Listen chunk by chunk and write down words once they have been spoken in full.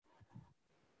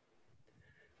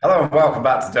Hello and welcome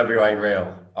back to WA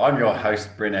Real. I'm your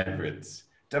host, Bryn Edwards.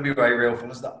 WA Real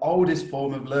follows the oldest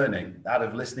form of learning, that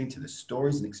of listening to the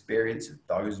stories and experience of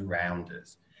those around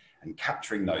us and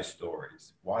capturing those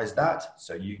stories. Why is that?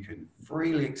 So you can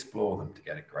freely explore them to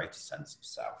get a greater sense of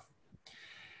self.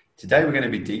 Today, we're going to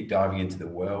be deep diving into the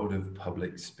world of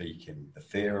public speaking, the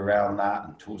fear around that,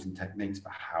 and tools and techniques for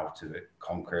how to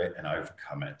conquer it and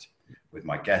overcome it with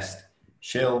my guest,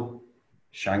 Shil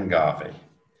Shangavi.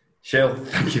 Shil,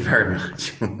 thank you very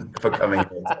much for coming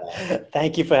here today.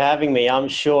 Thank you for having me. I'm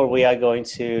sure we are going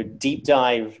to deep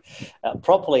dive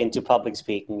properly into public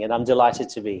speaking, and I'm delighted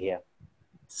to be here.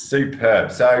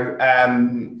 Superb. So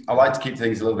I like to keep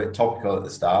things a little bit topical at the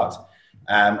start.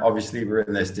 Obviously, we're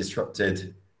in this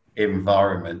disrupted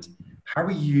environment. How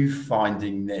are you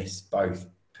finding this both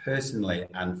personally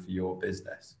and for your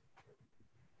business?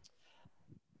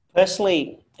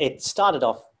 Personally, it started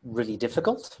off really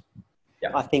difficult.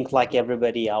 Yeah. I think, like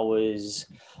everybody, I was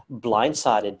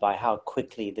blindsided by how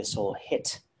quickly this all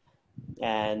hit.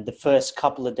 And the first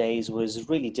couple of days was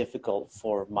really difficult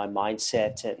for my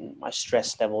mindset and my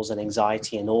stress levels and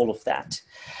anxiety and all of that.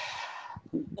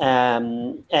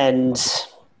 And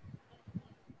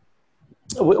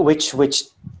which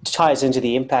ties into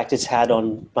the impact it's had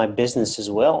on my business as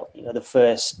well. You know, the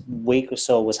first week or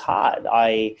so was hard.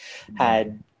 I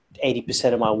had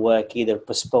 80% of my work either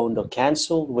postponed or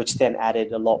canceled, which then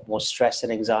added a lot more stress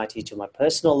and anxiety to my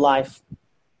personal life.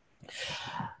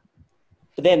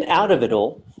 But then out of it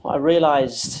all, I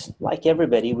realized, like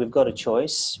everybody, we've got a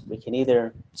choice. We can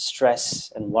either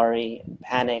stress and worry and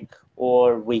panic,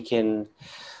 or we can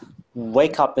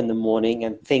wake up in the morning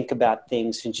and think about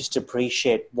things and just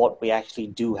appreciate what we actually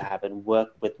do have and work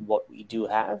with what we do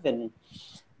have. And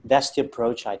that's the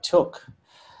approach I took.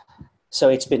 So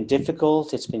it's been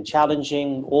difficult, it's been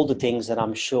challenging, all the things that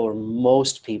I'm sure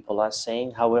most people are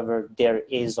saying. However, there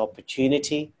is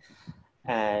opportunity,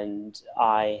 and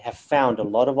I have found a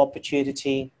lot of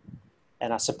opportunity.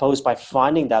 And I suppose by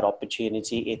finding that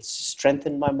opportunity, it's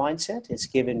strengthened my mindset. It's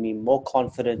given me more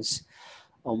confidence,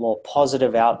 a more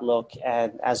positive outlook.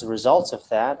 And as a result of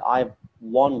that, I've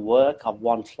won work, I've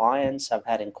won clients, I've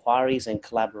had inquiries and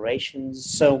collaborations.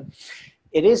 So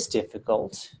it is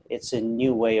difficult. It's a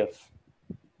new way of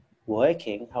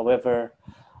working. However,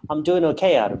 I'm doing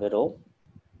okay out of it all.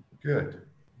 Good,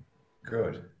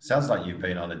 good. Sounds like you've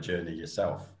been on a journey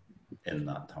yourself in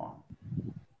that time.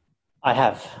 I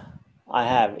have.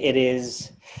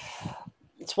 It's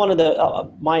one of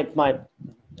the,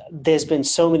 there's been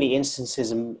so many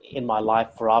instances in my life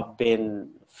where I've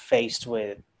been faced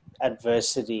with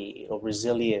adversity or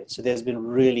resilience. So there's been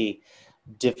really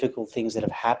difficult things that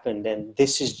have happened. And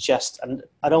this is just, and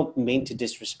I don't mean to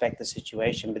disrespect the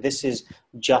situation, but this is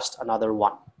just another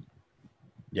one.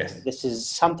 Yes. This is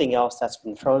something else that's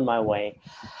been thrown my way.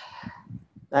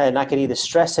 And I can either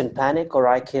stress and panic, or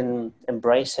I can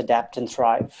embrace, adapt, and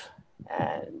thrive.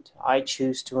 And I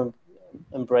choose to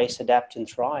embrace, adapt, and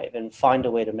thrive and find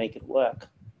a way to make it work.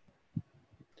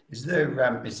 Is there,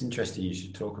 it's interesting you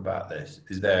should talk about this.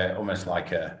 Is there almost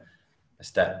like a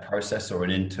step process or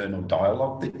an internal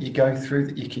dialogue that you go through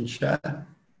that you can share?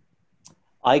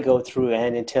 I go through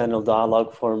an internal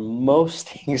dialogue for most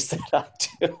things that I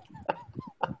do.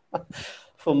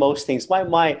 For most things, my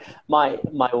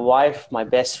wife, my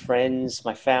best friends,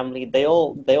 my family, they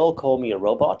all call me a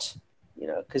robot, you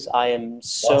know, because I am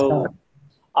so,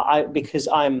 because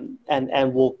I'm,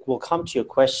 and we'll come to your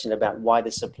question about why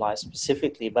this applies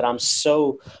specifically, but I'm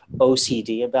so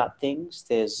OCD about things.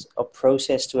 There's a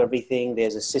process to everything.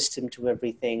 There's a system to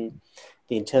everything.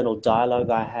 The internal dialogue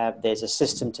I have, there's a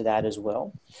system to that as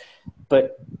well.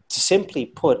 But to simply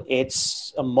put,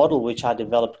 it's a model which I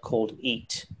developed called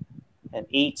EAT. And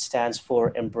EAT stands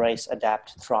for embrace,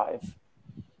 adapt, thrive.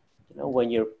 You know, when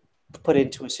you're put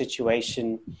into a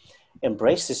situation,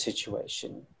 embrace the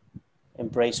situation.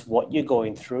 Embrace what you're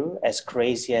going through, as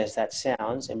crazy as that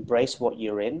sounds. Embrace what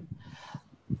you're in.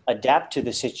 Adapt to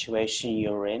the situation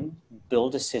you're in.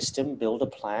 Build a system, build a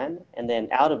plan, and then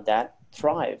out of that,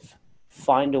 thrive.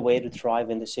 Find a way to thrive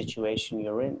in the situation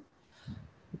you're in.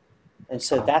 And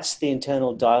so that's the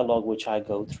internal dialogue which I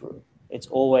go through. It's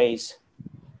always,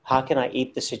 how can I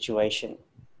eat the situation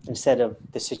instead of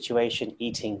the situation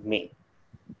eating me?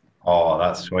 Oh,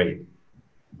 that's sweet.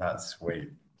 That's sweet.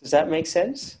 Does that make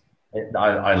sense?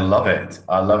 I love it.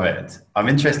 I love it. I'm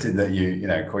interested that you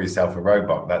call yourself a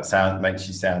robot. That makes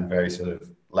you sound very sort of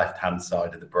left-hand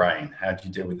side of the brain. How do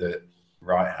you deal with the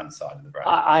right-hand side of the brain?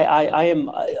 I am,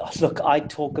 look, I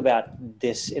talk about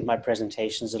this in my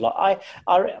presentations a lot.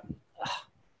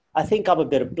 I think I'm a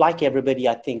bit of, like everybody.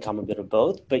 I think I'm a bit of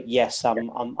both, but yes,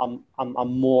 I'm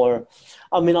more.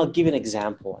 I mean, I'll give you an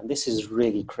example, and this is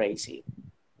really crazy.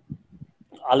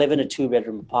 I live in a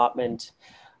 2-bedroom apartment.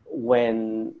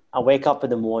 When I wake up in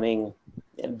the morning,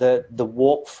 the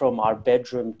walk from our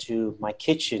bedroom to my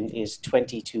kitchen is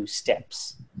 22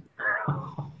 steps.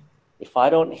 If I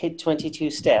don't hit 22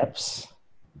 steps,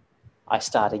 I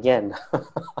start again.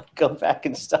 I go back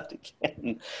and start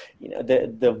again. You know,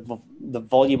 the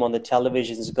volume on the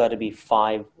television has got to be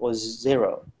 5 or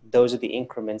 0. Those are the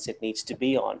increments it needs to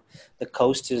be on. The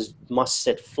coasters must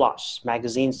sit flush.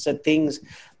 Magazines, so things,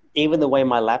 even the way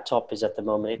my laptop is at the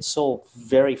moment, it's all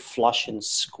very flush and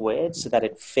squared so that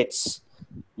it fits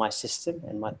my system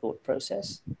and my thought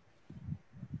process.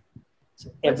 So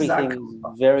Where does that everything come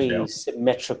from, is very Jill?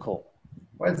 symmetrical.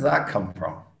 Where does that come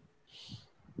from?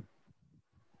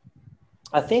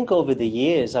 I think over the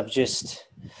years, I've just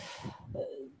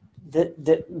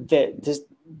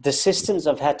the systems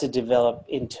I've had to develop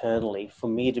internally for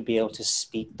me to be able to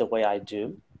speak the way I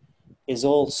do is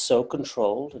all so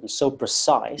controlled and so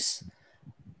precise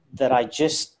that I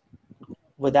just,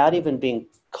 without even being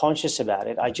conscious about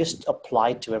it, I just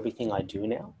apply it to everything I do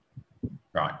now.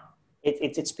 Right.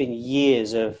 It's been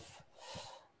years of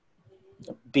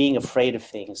being afraid of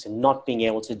things and not being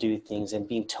able to do things and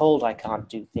being told I can't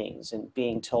do things and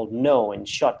being told no and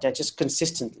shot down just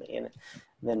consistently. And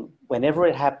then whenever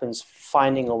it happens,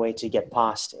 finding a way to get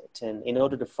past it. And in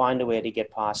order to find a way to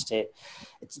get past it,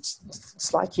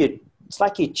 it's like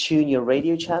you tune your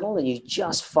radio channel and you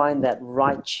just find that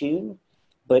right tune.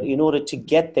 But in order to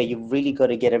get there, you've really got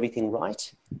to get everything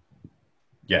right.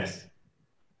 Yes.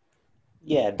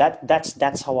 Yeah,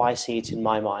 that's how I see it in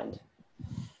my mind.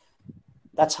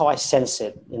 That's how I sense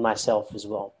it in myself as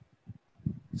well.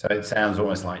 So it sounds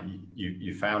almost like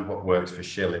you found what works for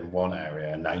Shill in one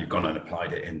area, and now you've gone and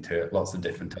applied it into lots of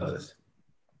different others.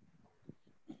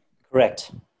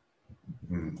 Correct.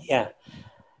 Yeah.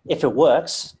 If it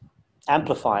works,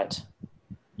 amplify it.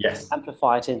 Yes.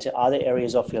 Amplify it into other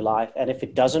areas of your life. And if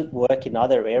it doesn't work in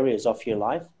other areas of your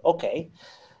life, okay,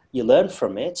 you learn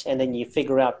from it and then you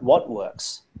figure out what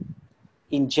works.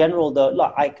 In general, though,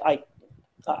 like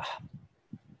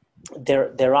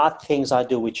there are things I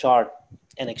do which are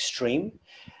an extreme.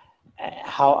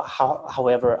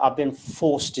 However, I've been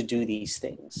forced to do these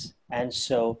things. And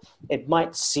so it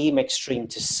might seem extreme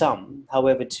to some.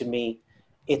 However, to me,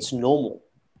 it's normal.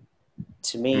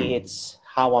 To me, it's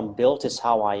how I'm built, it's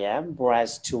how I am.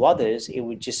 Whereas to others, it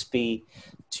would just be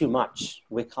too much.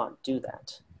 We can't do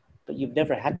that. But you've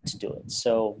never had to do it.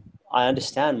 So I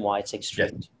understand why it's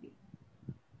extreme. Yes.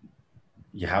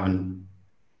 You haven't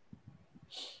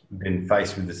been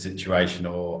faced with the situation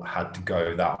or had to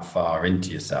go that far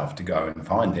into yourself to go and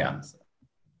find the answer.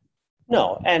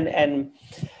 No, and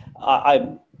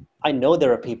I know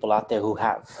there are people out there who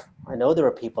have. I know there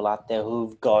are people out there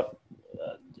who've got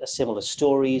similar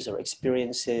stories or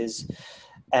experiences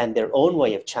and their own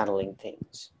way of channeling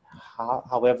things.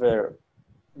 However,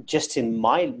 just in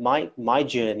my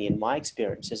journey and my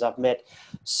experiences, I've met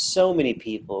so many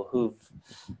people who've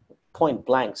point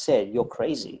blank said, "You're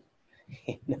crazy.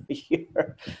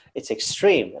 It's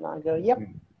extreme." And I go,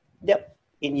 yep.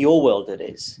 In your world, it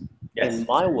is. Yes. In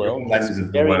my world, it's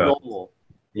very normal.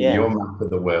 In your map of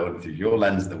the world, through your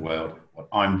lens of the world, what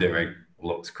I'm doing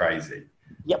looks crazy.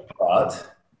 Yep.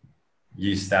 But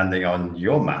you standing on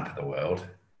your map of the world.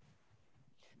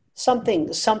 Something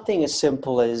as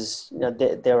simple as, you know,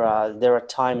 there are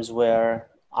times where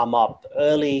I'm up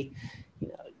early, you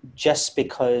know, just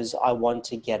because I want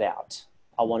to get out.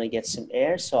 I want to get some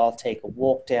air, so I'll take a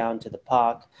walk down to the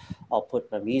park. I'll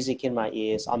put my music in my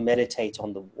ears. I'll meditate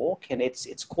on the walk, and it's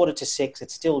 5:45.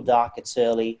 It's still dark. It's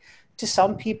early. To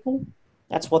some people,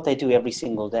 that's what they do every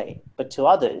single day. But to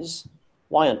others,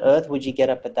 why on earth would you get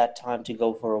up at that time to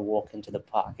go for a walk into the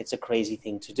park? It's a crazy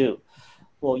thing to do.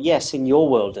 Well, yes, in your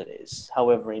world it is.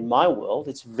 However, in my world,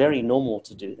 it's very normal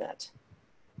to do that.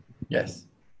 Yes.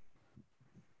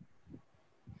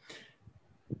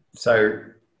 So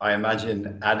I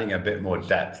imagine adding a bit more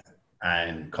depth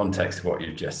and context to what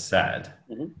you just said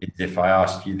is if I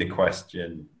asked you the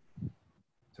question,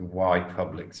 so why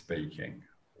public speaking?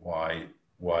 Why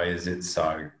is it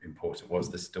so important? What's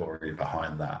the story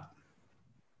behind that?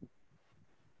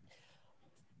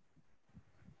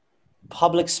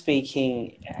 Public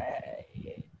speaking,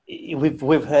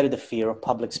 we've heard of the fear of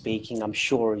public speaking. I'm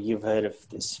sure you've heard of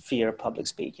this fear of public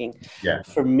speaking. Yeah.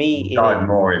 For me, we'll dive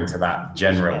more into that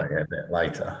generally a bit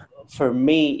later. For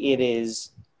me, it is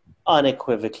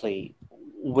unequivocally,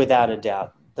 without a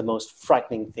doubt, the most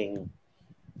frightening thing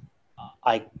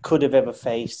I could have ever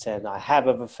faced and I have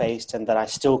ever faced and that I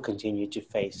still continue to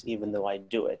face even though I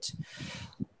do it.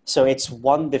 So it's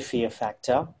one, the fear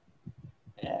factor,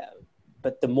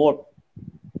 but the more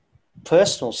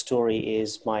personal story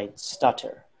is my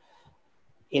stutter.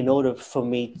 In order for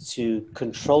me to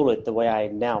control it the way I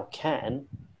now can,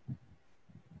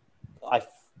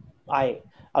 I,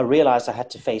 I realized I had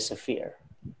to face a fear.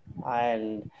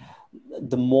 And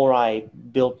the more I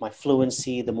built my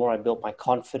fluency, the more I built my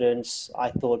confidence,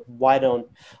 I thought, why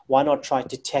not try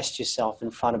to test yourself in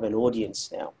front of an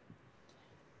audience now?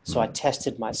 So I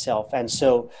tested myself. And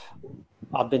so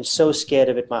I've been so scared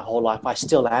of it my whole life. I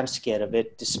still am scared of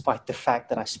it, despite the fact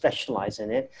that I specialize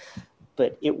in it.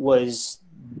 But it was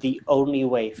the only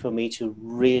way for me to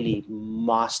really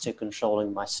master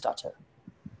controlling my stutter.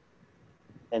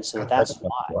 And so that's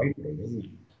why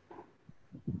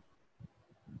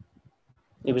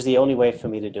it was the only way for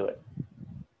me to do it.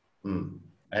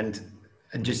 And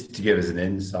just to give us an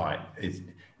insight, is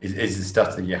the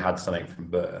stutter you had something from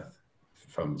birth,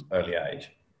 from early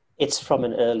age? It's from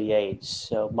an early age.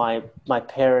 So my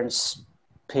parents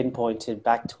pinpointed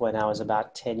back to when I was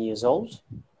about 10 years old.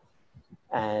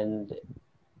 And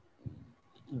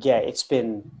yeah, it's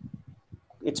been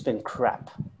crap.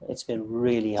 It's been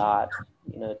really hard,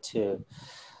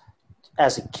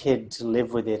 as a kid to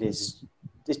live with it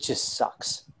just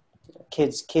sucks.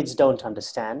 Kids don't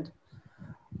understand.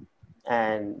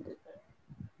 And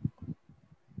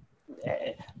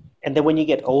then when you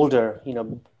get older,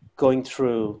 going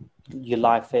through your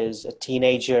life as a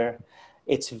teenager,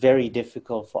 it's very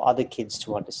difficult for other kids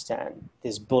to understand.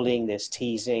 There's bullying, there's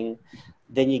teasing.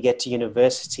 Then you get to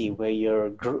university where you're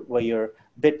a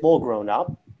bit more grown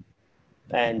up,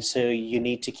 and so you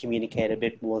need to communicate a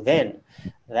bit more then.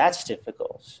 That's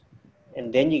difficult.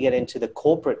 And then you get into the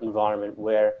corporate environment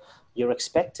where you're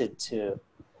expected to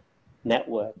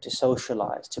network, to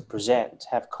socialize, to present,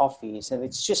 have coffees, and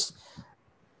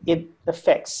it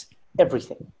affects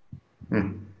everything.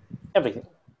 Everything.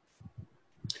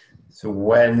 So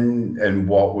when and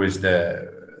what was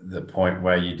the point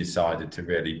where you decided to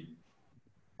really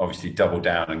obviously double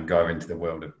down and go into the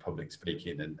world of public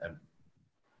speaking, and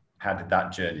how did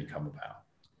that journey come about?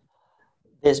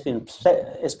 There's been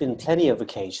plenty of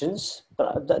occasions,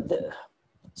 but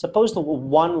suppose the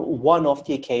one of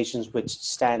the occasions which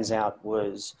stands out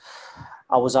was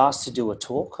I was asked to do a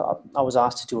talk. I was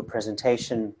asked to do a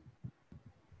presentation,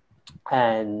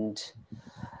 and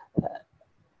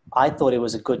I thought it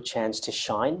was a good chance to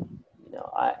shine.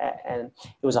 And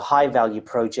it was a high value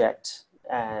project,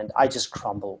 and I just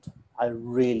crumbled.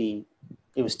 It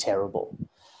was terrible.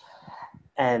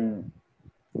 And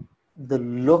the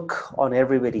look on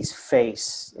everybody's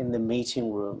face in the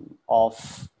meeting room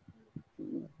of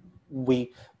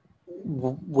we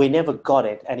never got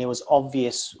it, and it was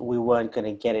obvious we weren't going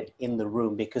to get it in the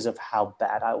room because of how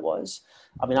bad I was.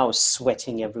 I mean, I was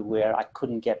sweating everywhere. I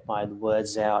couldn't get my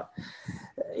words out.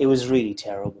 It was really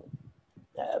terrible.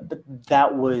 But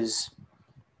that was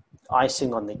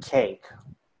icing on the cake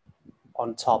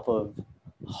on top of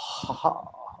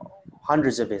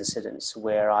hundreds of incidents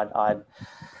where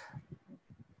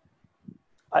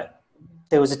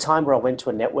there was a time where I went to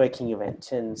a networking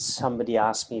event and somebody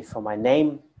asked me for my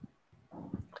name.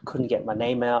 I couldn't get my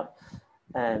name out,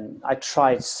 and I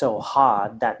tried so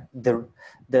hard that the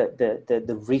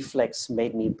reflex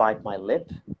made me bite my lip,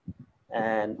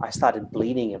 and I started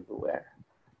bleeding everywhere.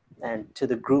 And to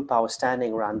the group I was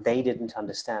standing around, they didn't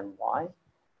understand why.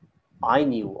 I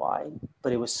knew why,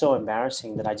 but it was so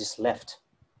embarrassing that I just left.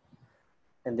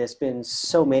 And there's been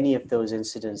so many of those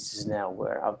incidences now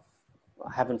where I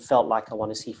haven't felt like I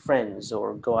want to see friends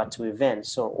or go out to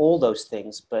events or all those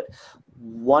things. But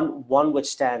one which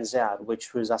stands out,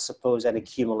 which was, I suppose, an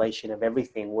accumulation of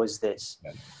everything, was this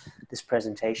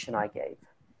presentation I gave.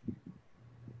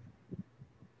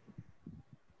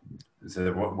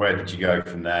 So where did you go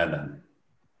from there then?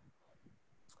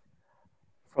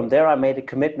 From there, I made a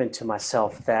commitment to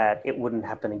myself that it wouldn't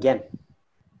happen again.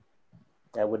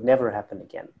 That would never happen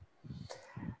again.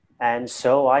 And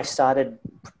so I started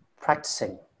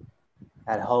practicing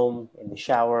at home, in the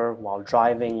shower, while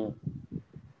driving.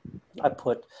 I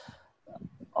put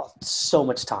so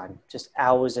much time, just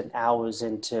hours and hours,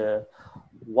 into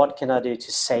what can I do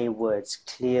to say words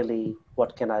clearly?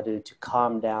 What can I do to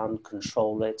calm down,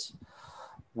 control it?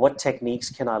 What techniques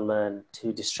can I learn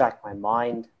to distract my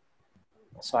mind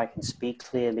so I can speak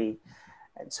clearly?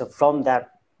 And so from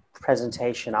that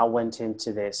presentation, I went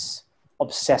into this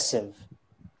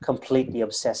completely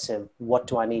obsessive, what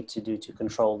do I need to do to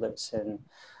control this? And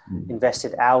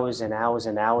invested hours and hours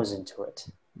and hours into it.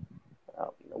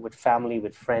 With family,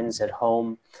 with friends at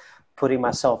home, putting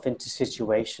myself into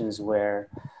situations where,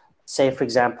 say, for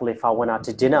example, if I went out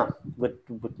to dinner with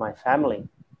my family,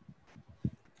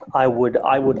 I would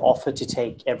offer to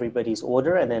take everybody's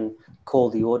order and then call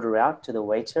the order out to the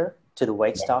waiter, to the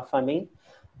wait staff, I mean,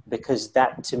 because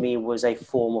that to me was a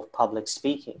form of public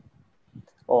speaking.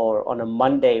 Or on a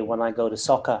Monday when I go to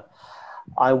soccer,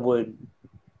 I would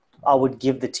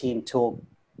give the team talk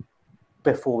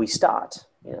before we start.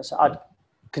 So I'd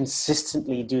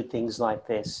consistently do things like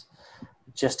this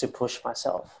just to push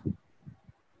myself.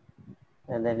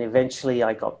 And then eventually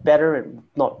I got better, and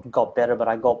not got better, but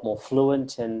I got more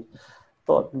fluent and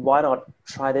thought, why not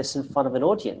try this in front of an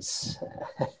audience?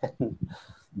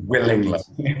 Willingly.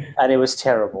 And it was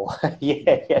terrible.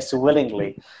 Yes,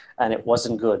 willingly. And it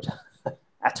wasn't good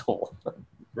at all.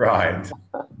 Right.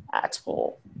 At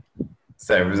all.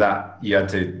 So was that, you had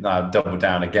to double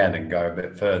down again and go a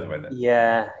bit further with it?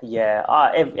 Yeah.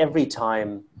 Every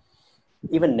time,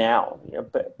 even now,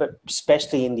 but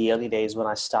especially in the early days when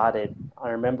I started, I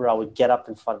remember I would get up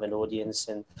in front of an audience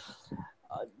and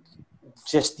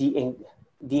just the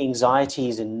anxiety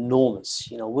is enormous.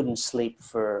 Wouldn't sleep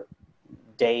for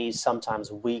days,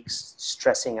 sometimes weeks,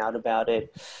 stressing out about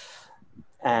it.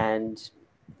 And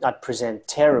I'd present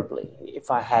terribly. If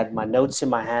I had my notes in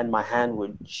my hand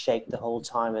would shake the whole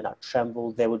time and I'd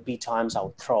tremble. There would be times I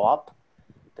would throw up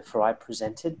before I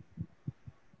presented.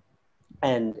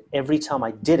 And every time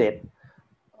I did it,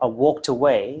 I walked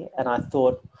away and I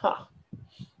thought,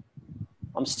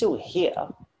 I'm still here.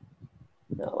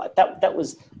 Like it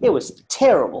was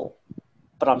terrible,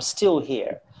 but I'm still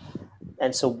here.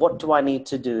 And so what do I need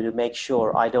to do to make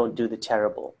sure I don't do the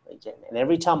terrible again? And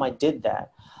every time I did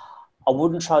that, I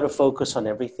wouldn't try to focus on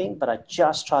everything, but I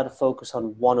just try to focus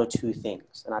on one or two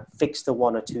things. And I'd fix the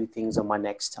one or two things on my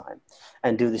next time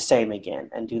and do the same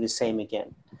again and do the same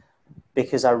again.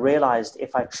 Because I realized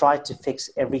if I tried to fix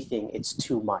everything, it's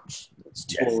too much. It's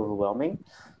too overwhelming.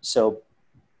 So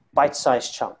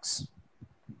bite-sized chunks.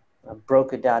 I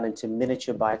broke it down into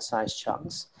miniature bite-sized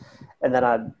chunks. And then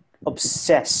I'd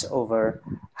obsess over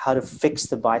how to fix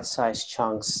the bite-sized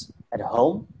chunks at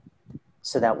home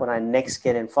so that when I next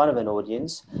get in front of an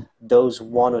audience, those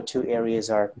one or two areas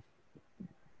are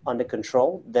under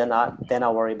control. Then I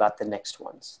worry about the next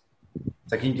ones.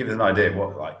 So can you give us an idea of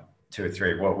what, like 2 or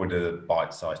 3, what would the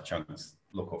bite-sized chunks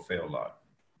look or feel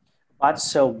like?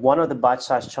 So one of the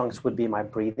bite-sized chunks would be my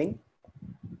breathing.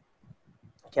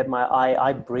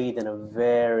 I breathe in a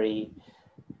very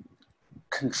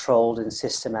controlled and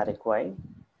systematic way.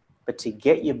 But to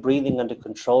get your breathing under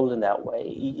control in that way,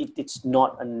 it's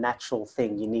not a natural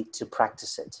thing. You need to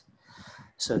practice it.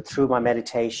 So through my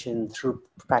meditation, through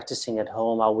practicing at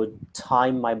home, I would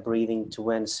time my breathing to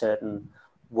when certain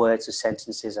words or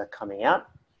sentences are coming out.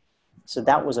 So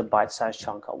that was a bite-sized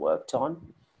chunk I worked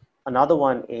on. Another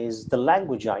one is the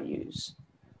language I use.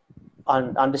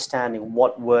 Understanding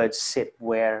what words sit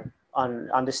where,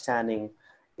 understanding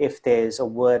if there's a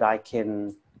word I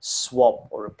can swap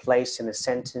or replace in a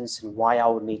sentence and why I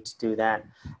would need to do that,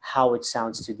 how it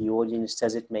sounds to the audience,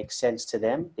 does it make sense to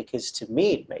them? Because to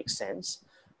me, it makes sense.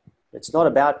 It's not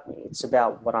about me, it's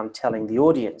about what I'm telling the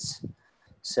audience.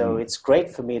 So it's great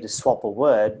for me to swap a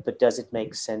word, but does it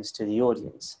make sense to the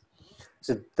audience?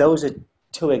 So those are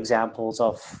 2 examples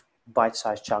of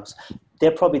bite-sized chunks. They're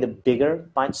probably the bigger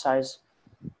bite-sized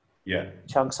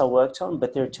chunks I worked on,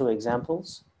 but there are 2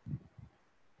 examples.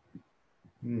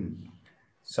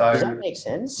 So does that make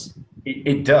sense?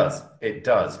 It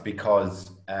does, because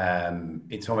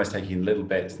it's almost taking little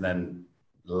bits and then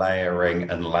layering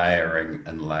and layering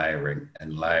and layering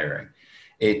and layering.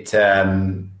 It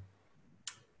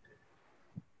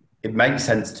makes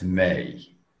sense to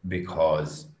me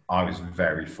because I was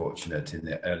very fortunate in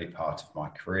the early part of my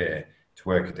career to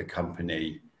work at a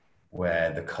company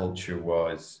where the culture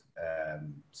was,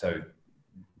 so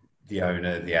the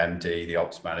owner, the MD, the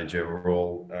ops manager were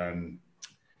all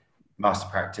master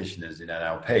practitioners in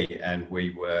NLP, and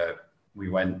we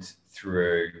went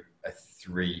through a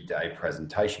 3-day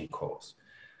presentation course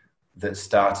that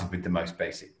started with the most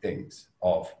basic things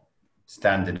of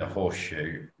stand in a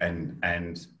horseshoe,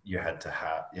 and you had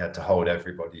to hold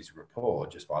everybody's rapport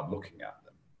just by looking at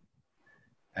them,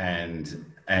 and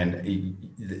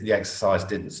the exercise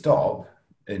didn't stop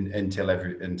until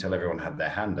everyone had their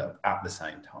hand up at the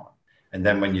same time. And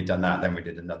then when you'd done that, then we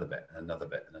did another bit and another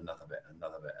bit and another bit and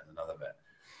another bit and another bit.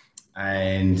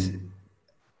 And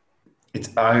it's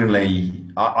only,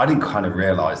 I didn't kind of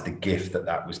realize the gift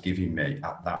that was giving me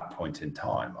at that point in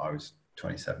time. I was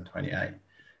 27, 28.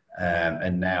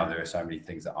 And now there are so many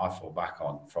things that I fall back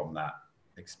on from that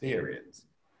experience.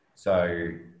 So,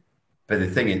 but the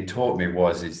thing it taught me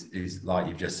is like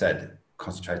you've just said,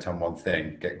 concentrate on one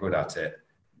thing, get good at it,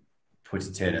 put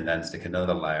it in, and then stick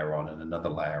another layer on and another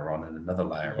layer on and another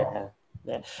layer on.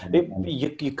 Yeah.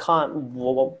 You can't,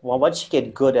 well, once you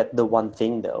get good at the one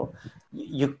thing though,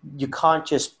 you can't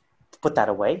just put that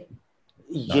away.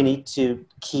 You need to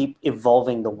keep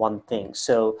evolving the one thing.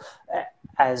 So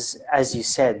as you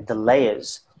said, the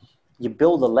layers, you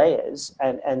build the layers,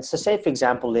 and so say for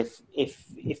example,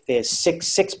 if there's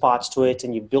six parts to it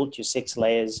and you built your 6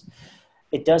 layers,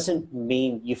 it doesn't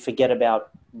mean you forget about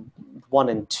 1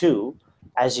 and 2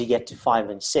 as you get to 5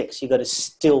 and 6. You got to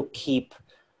still keep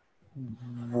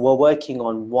working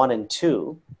on 1 and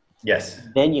 2. Yes.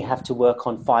 Then you have to work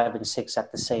on 5 and 6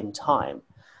 at the same time.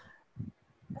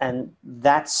 And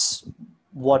that's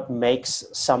what makes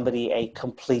somebody a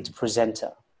complete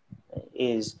presenter,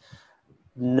 is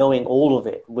knowing all of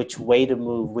it, which way to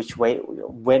move, which way,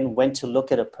 when to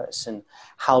look at a person,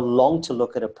 how long to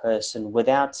look at a person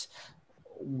without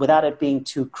it being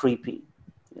too creepy.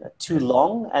 Too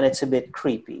long and it's a bit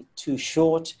creepy. Too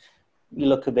short, you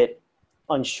look a bit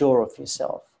unsure of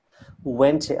yourself.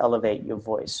 When to elevate your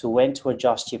voice, when to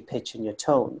adjust your pitch and your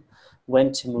tone,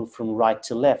 when to move from right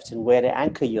to left, and where to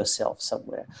anchor yourself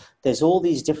somewhere. There's all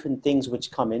these different things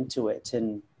which come into it.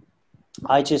 And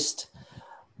I just,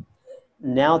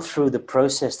 now through the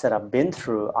process that I've been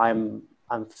through, I'm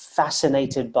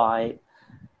fascinated by,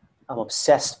 I'm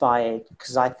obsessed by it,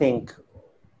 because I think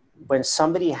when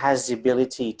somebody has the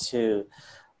ability to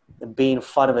be in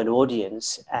front of an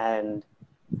audience and,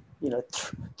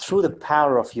 through the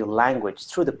power of your language,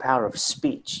 through the power of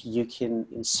speech, you can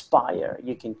inspire,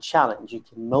 you can challenge, you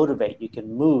can motivate, you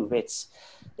can move. It's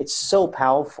so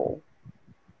powerful.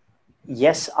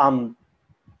 Yes, of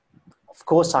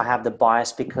course I have the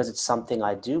bias because it's something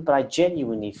I do, but I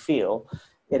genuinely feel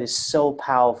it is so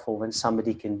powerful when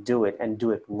somebody can do it and do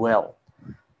it well.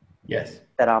 Yes.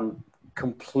 That I'm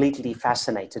completely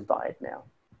fascinated by it now.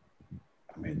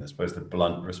 I mean, I suppose the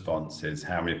blunt response is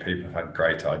how many people have had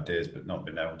great ideas but not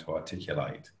been able to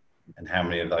articulate, and how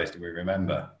many of those do we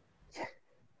remember?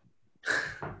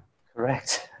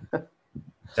 Correct.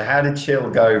 So how did Chill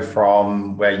go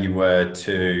from where you were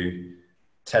to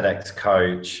TEDx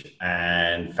coach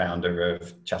and founder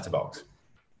of Chatterbox?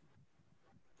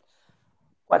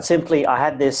 Quite simply, I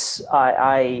had this,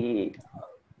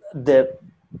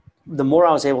 the more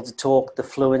I was able to talk, the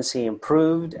fluency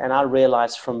improved. And I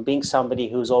realized from being somebody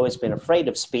who's always been afraid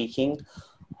of speaking,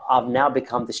 I've now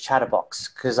become this chatterbox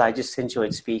because I just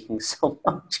enjoyed speaking so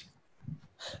much.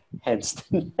 Hence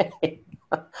the name.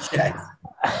 Yes.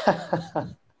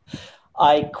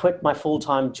 I quit my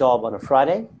full-time job on a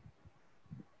Friday.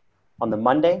 On the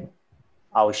Monday,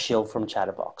 I was shilled from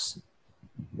Chatterbox.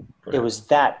 Brilliant. It was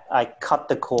that I cut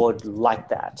the cord like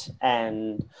that.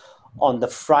 And on the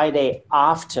Friday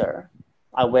after,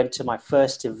 I went to my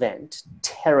first event,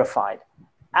 terrified,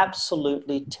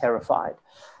 absolutely terrified,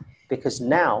 because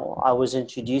now I was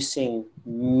introducing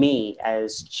me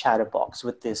as Chatterbox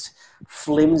with this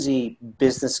flimsy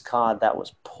business card that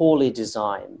was poorly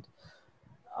designed.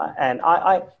 And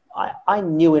I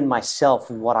knew in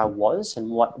myself what I was and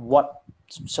what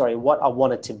I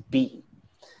wanted to be.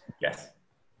 Yes.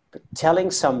 But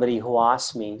telling somebody who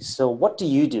asked me, so what do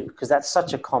you do? Because that's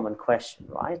such a common question,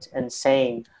 right? And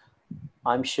saying,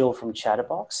 I'm Shil from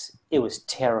Chatterbox, it was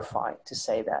terrifying to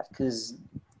say that because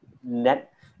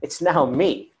it's now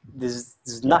me. There's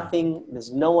nothing,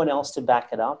 there's no one else to back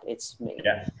it up. It's me.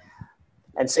 Yeah.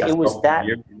 And so it was that.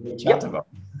 Chatterbox.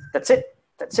 That's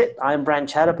it. I'm brand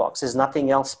Chatterbox. There's nothing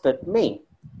else but me.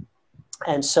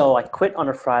 And so I quit on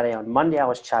a Friday. On Monday, I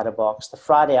was Chatterbox. The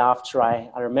Friday after, I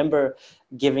remember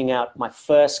giving out my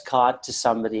first card to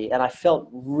somebody, and I felt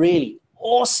really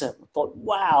awesome. I thought,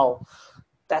 wow,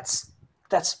 that's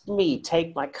me.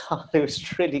 Take my card. It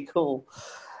was really cool.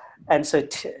 And so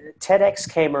TEDx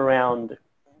came around.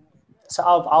 So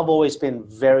I've always been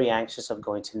very anxious of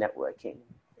going to networking.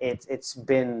 It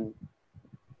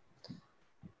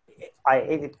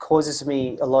causes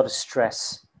me a lot of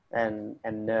stress and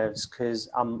nerves because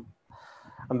I'm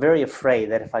very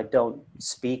afraid that if I don't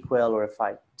speak well or if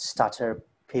I stutter,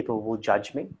 people will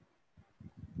judge me.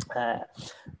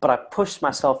 But I pushed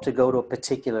myself to go to a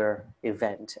particular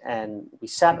event, and we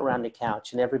sat around the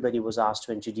couch and everybody was asked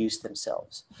to introduce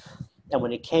themselves. And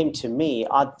when it came to me,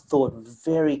 I thought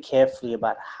very carefully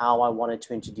about how I wanted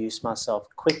to introduce myself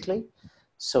quickly,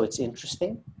 so it's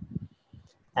interesting.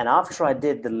 And after I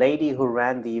did, the lady who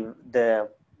ran the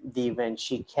event,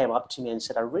 she came up to me and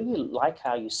said, I really like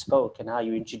how you spoke and how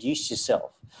you introduced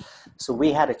yourself. So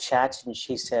we had a chat and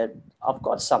she said, I've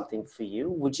got something for you.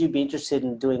 Would you be interested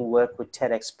in doing work with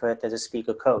TEDx Perth as a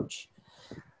speaker coach?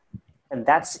 And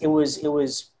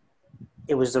it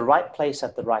it was the right place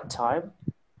at the right time.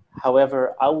 However,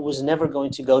 I was never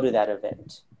going to go to that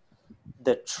event.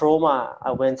 The trauma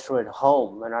I went through at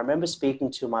home, and I remember speaking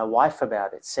to my wife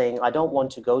about it, saying, I don't want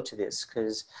to go to this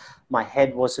because my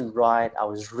head wasn't right. I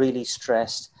was really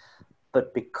stressed.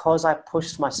 But because I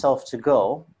pushed myself to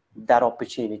go, that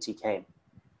opportunity came.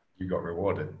 You got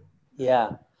rewarded. Yeah.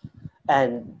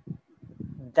 And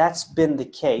that's been the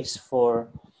case for,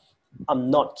 I'm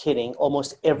not kidding,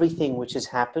 almost everything which has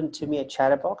happened to me at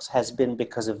Chatterbox has been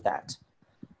because of that,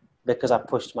 because I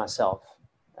pushed myself.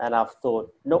 And I've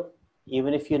thought, nope,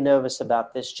 even if you're nervous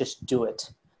about this, just do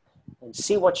it and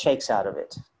see what shakes out of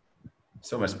it.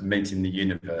 It's almost meeting the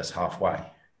universe halfway.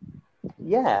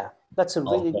 Yeah, that's a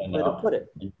really good way to put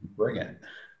it. You bring it.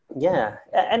 Yeah,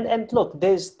 and look,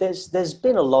 there's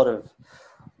been a lot of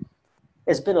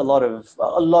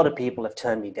a lot of people have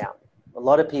turned me down. A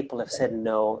lot of people have said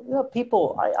no. You know,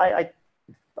 people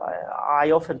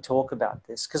I often talk about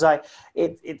this because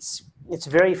it's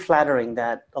very flattering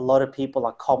that a lot of people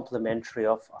are complimentary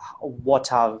of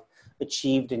what I've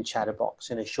achieved in Chatterbox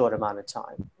in a short amount of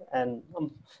time, and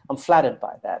I'm flattered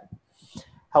by that.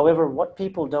 However, what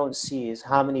people don't see is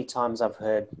how many times I've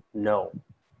heard no,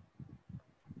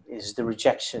 is the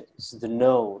rejections, the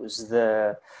no's,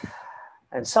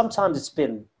 and sometimes it's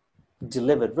been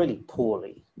delivered really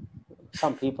poorly.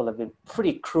 Some people have been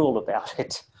pretty cruel about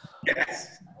it.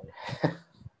 Yes.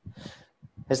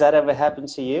 Has that ever happened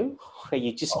to you? Where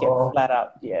you just get flat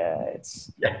out, yeah, it's...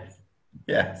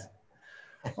 Yes.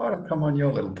 Why don't come on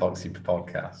your little Poxy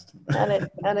podcast?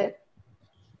 And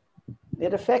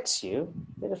it affects you.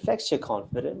 It affects your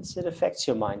confidence. It affects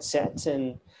your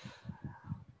mindset.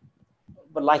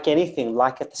 But like anything,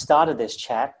 like at the start of this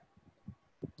chat,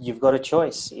 you've got a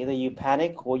choice. Either you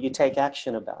panic or you take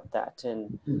action about that.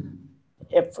 And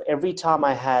every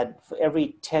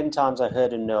 10 times I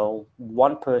heard a no,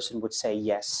 one person would say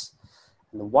yes.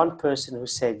 And the one person who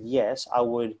said yes, I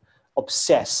would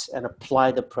obsess and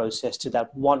apply the process to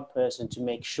that one person to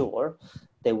make sure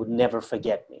they would never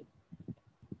forget me.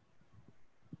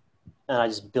 And I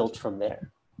just built from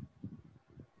there.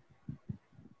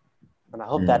 And I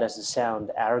hope that doesn't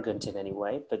sound arrogant in any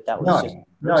way, but that was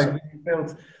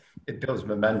it builds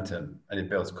momentum and it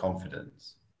builds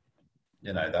confidence.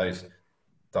 You know,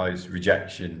 those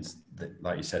rejections, that,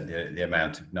 like you said, the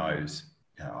amount of no's,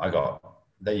 you know,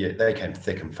 they came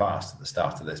thick and fast at the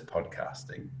start of this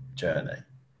podcasting journey.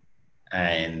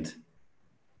 And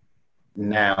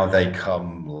now they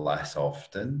come less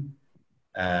often.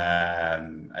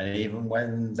 And even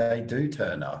when they do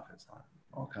turn up, it's like,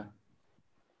 okay,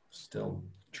 still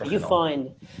trucking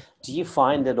on. Do you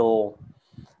find at all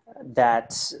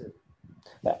that,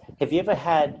 have you ever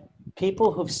had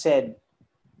people who've said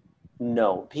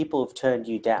no, people who've turned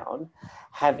you down,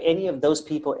 have any of those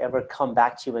people ever come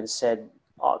back to you and said,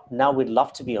 oh, now we'd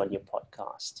love to be on your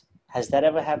podcast? Has that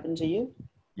ever happened to you?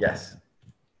 Yes.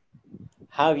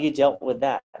 How have you dealt with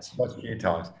that? Quite a few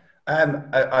times.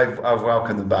 I've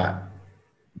welcomed them back.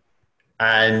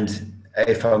 And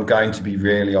if I'm going to be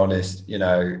really honest, you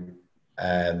know,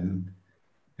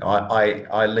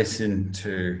 I listen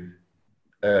to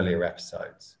earlier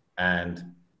episodes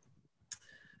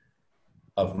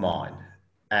of mine,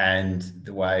 and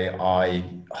the way I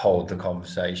hold the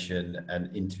conversation and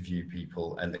interview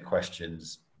people and the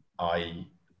questions I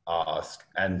ask.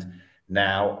 And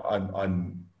now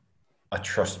I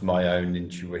trust my own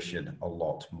intuition a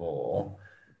lot more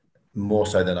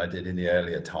so than I did in the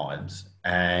earlier times.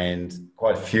 And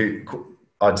quite a few,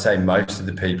 I'd say most of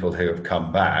the people who have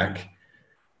come back,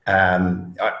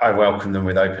 I welcome them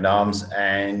with open arms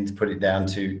and put it down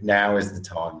to, now is the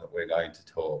time that we're going to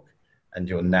talk, and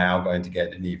you're now going to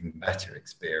get an even better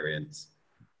experience,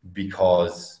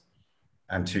 because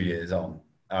I'm 2 years on,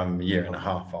 I'm a year and a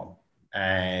half on,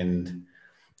 and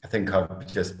I think I've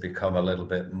just become a little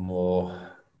bit more,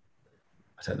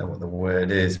 I don't know what the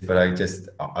word is, but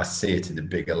I see it at a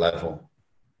bigger level.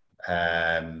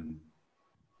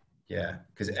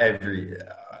 Because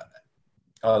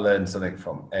I learn something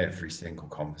from every single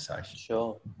conversation.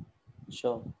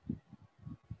 Sure.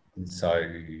 And so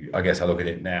I guess I look at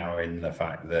it now in the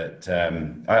fact that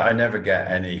I never get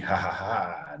any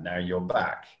now you're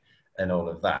back and all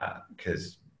of that,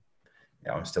 because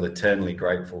I'm still eternally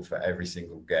grateful for every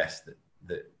single guest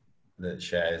that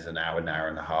shares an hour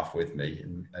and a half with me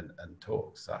and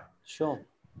talks. So sure.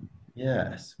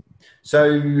 Yes.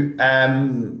 So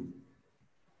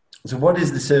what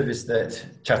is the service that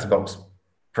Chatterbox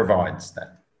provides then?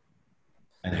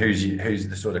 And who's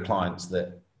the sort of clients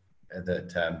that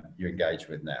you engage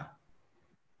with now?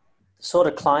 The sort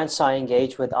of clients I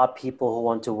engage with are people who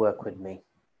want to work with me.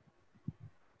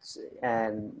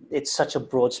 and it's such a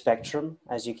broad spectrum,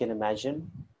 as you can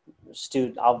imagine.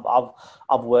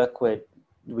 I've worked with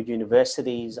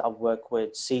universities, I've worked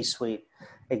with C-suite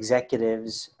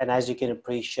executives, and as you can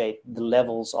appreciate, the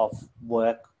levels of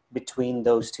work between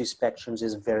those two spectrums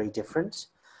is very different.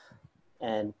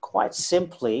 And quite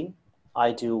simply,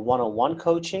 I do one-on-one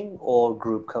coaching or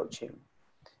group coaching,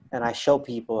 and I show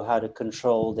people how to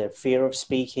control their fear of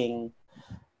speaking,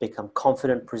 become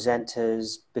confident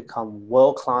presenters, become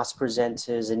world-class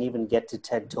presenters, and even get to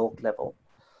TED Talk level.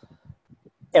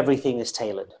 Everything is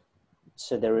tailored.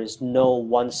 So there is no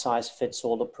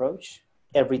one-size-fits-all approach.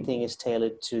 Everything is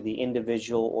tailored to the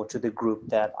individual or to the group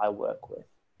that I work with.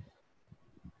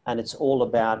 And it's all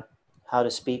about how to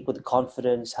speak with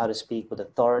confidence, how to speak with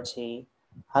authority,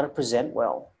 how to present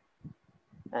well.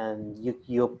 And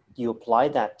you apply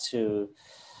that to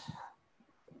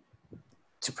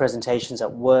presentations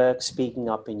at work, speaking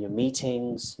up in your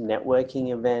meetings,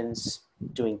 networking events,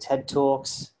 doing TED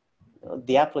Talks.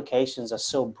 The applications are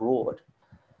so broad.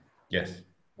 Yes.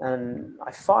 And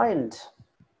I find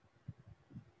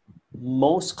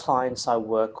most clients I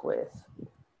work with,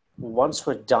 once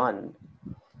we're done,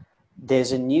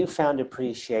 there's a newfound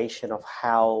appreciation of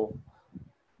how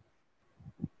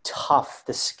tough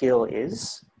the skill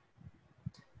is.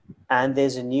 And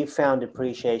there's a newfound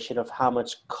appreciation of how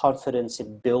much confidence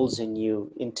it builds in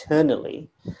you internally,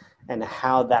 and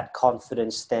how that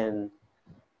confidence then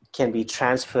can be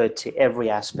transferred to every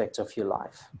aspect of your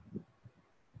life.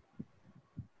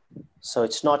 So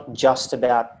it's not just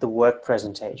about the work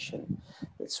presentation.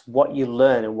 It's what you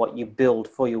learn and what you build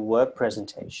for your work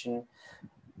presentation.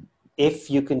 If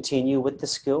you continue with the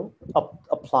skill,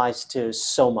 applies to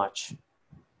so much.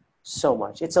 So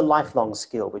much. It's a lifelong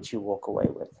skill which you walk away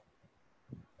with.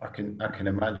 I can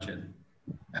imagine,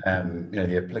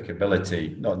 the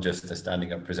applicability, not just to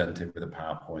standing up presenting with a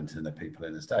PowerPoint and the people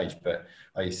in the stage, but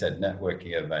like you said,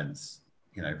 networking events,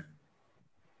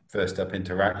 first up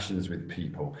interactions with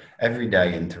people,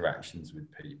 everyday interactions with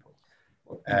people.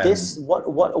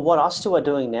 What us two are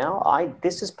doing now,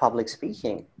 this is public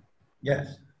speaking.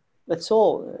 Yes. That's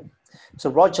all.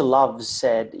 So Roger Love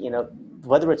said,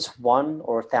 whether it's 1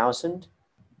 or 1,000,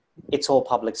 it's all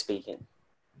public speaking.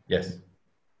 Yes.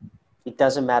 It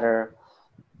doesn't matter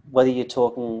whether you're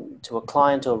talking to a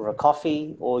client over a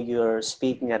coffee or you're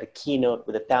speaking at a keynote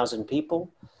with 1,000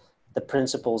 people, the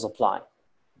principles apply.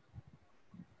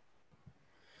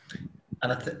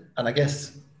 And I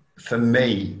guess for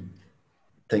me,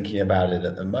 thinking about it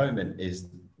at the moment is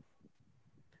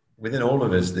within all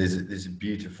of us, there's a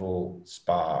beautiful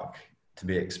spark to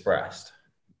be expressed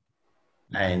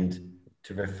and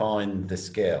to refine the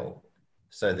skill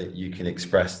so that you can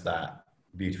express that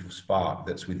beautiful spark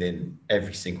that's within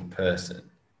every single person,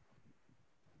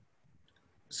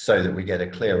 so that we get a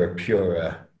clearer,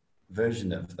 purer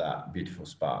version of that beautiful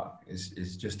spark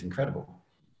is just incredible.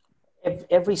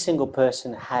 Every single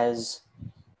person has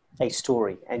a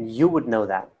story, and you would know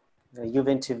that. You've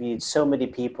interviewed so many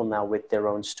people now with their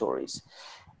own stories.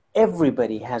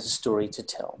 Everybody has a story to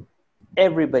tell.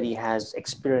 Everybody has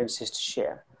experiences to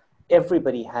share.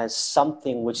 Everybody has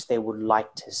something which they would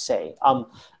like to say. I'm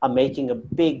making a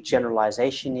big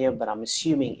generalization here, but I'm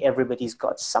assuming everybody's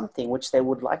got something which they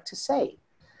would like to say.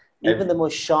 Even the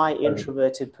most shy,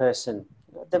 introverted person,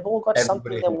 they've all got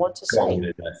something they want to say. In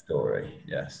their story,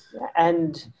 yes.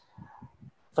 And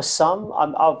for some,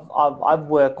 I've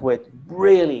worked with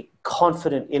really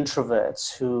confident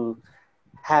introverts who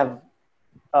have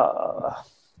a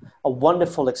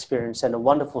wonderful experience and a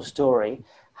wonderful story.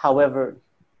 However,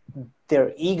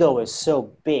 their ego is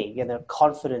so big and their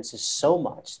confidence is so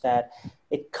much that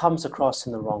it comes across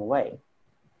in the wrong way.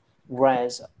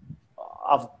 Whereas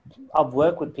I've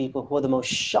worked with people who are the most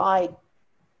shy,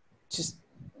 just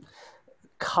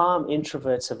calm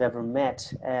introverts I've ever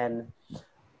met. And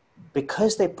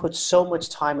because they put so much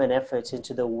time and effort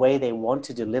into the way they want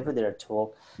to deliver their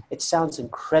talk, it sounds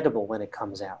incredible when it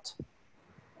comes out.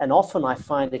 And often I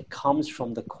find it comes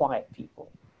from the quiet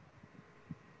people.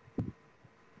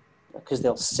 Because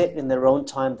they'll sit in their own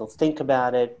time, they'll think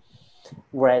about it.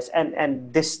 Whereas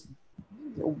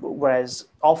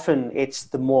often it's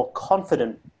the more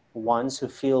confident ones who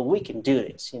feel we can do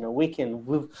this.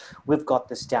 We've got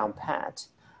this down pat.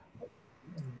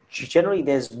 Generally,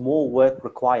 there's more work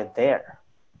required there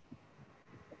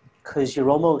because you're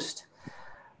almost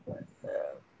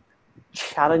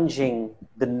challenging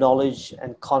the knowledge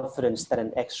and confidence that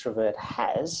an extrovert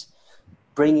has,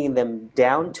 bringing them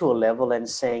down to a level and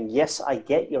saying, yes, I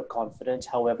get you're confident.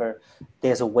 However,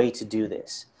 there's a way to do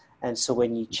this. And so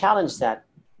when you challenge that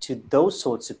to those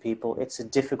sorts of people, it's a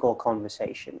difficult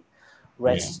conversation.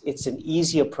 rest. It's an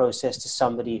easier process to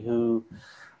somebody who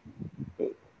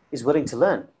is willing to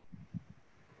learn,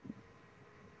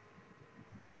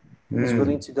 is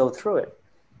willing to go through it.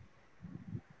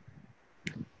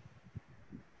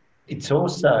 It's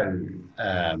also,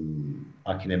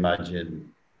 I can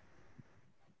imagine,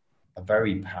 a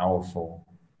very powerful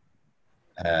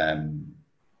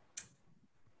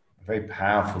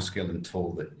skill and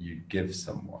tool that you give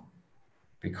someone,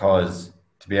 because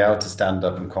to be able to stand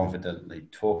up and confidently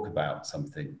talk about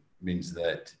something means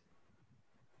that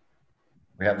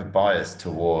we have a bias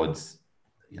towards,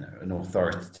 an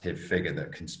authoritative figure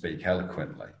that can speak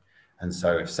eloquently. And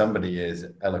so if somebody is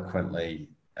eloquently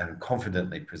and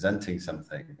confidently presenting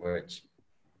something which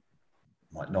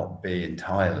might not be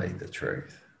entirely the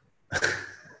truth,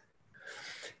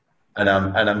 and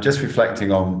I'm just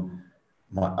reflecting on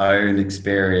my own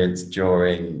experience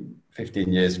during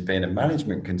 15 years of being a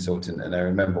management consultant. And I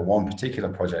remember one particular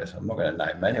project, I'm not going to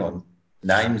name anyone's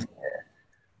names here,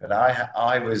 but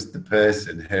I was the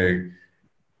person who,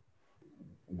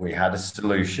 we had a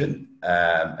solution,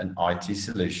 an IT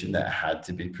solution that had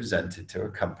to be presented to a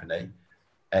company.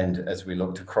 And as we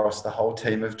looked across the whole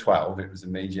team of 12, it was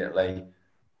immediately,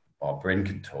 well, Bryn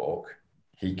can talk,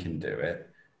 he can do it.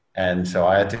 And so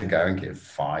I had to go and give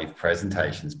 5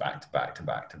 presentations back to back, 2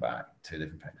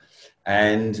 different people.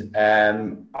 And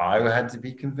I had to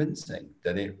be convincing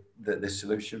that this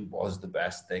solution was the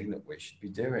best thing that we should be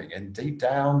doing. And deep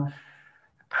down,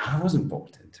 I wasn't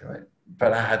bought into it,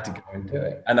 but I had to go and do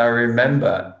it. And I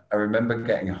remember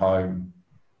getting home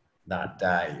that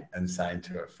day and saying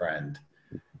to a friend,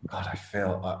 God, I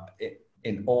feel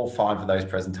in all 5 of those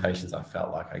presentations, I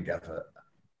felt like I gave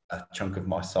a chunk of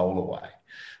my soul away.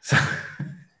 So.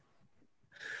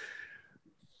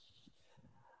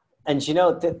 And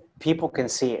that people can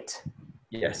see it.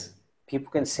 Yes.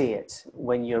 People can see it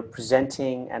when you're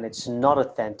presenting and it's not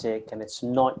authentic and it's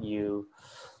not you.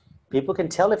 People can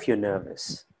tell if you're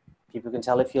nervous. People can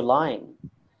tell if you're lying.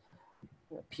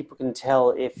 People can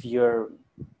tell if you're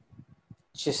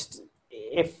just,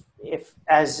 if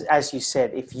as you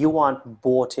said, if you aren't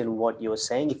bought in what you're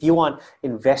saying, if you aren't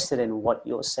invested in what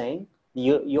you're saying,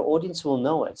 your audience will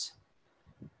know it.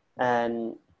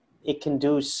 And it can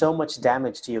do so much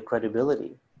damage to your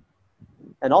credibility.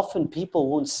 And often people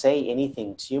won't say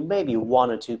anything to you. Maybe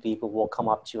 1 or 2 people will come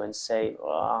up to you and say,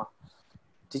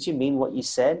 did you mean what you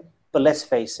said? But let's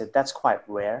face it, that's quite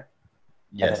rare.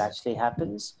 Yes. That it actually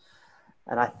happens.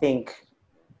 And I think...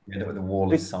 You end up with a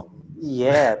wall of silence.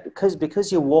 Yeah,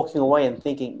 because you're walking away and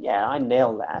thinking, yeah, I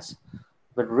nailed that.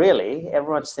 But really,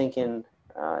 everyone's thinking,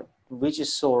 we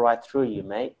just saw right through you,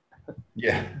 mate.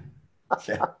 Yeah.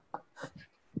 Yeah.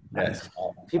 Yes.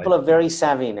 People are very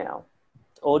savvy now.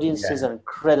 Audiences are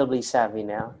incredibly savvy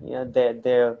now.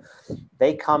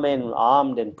 They come in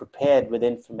armed and prepared with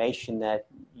information that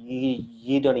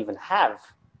you don't even have,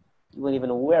 you weren't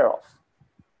even aware of.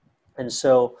 And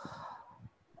so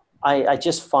I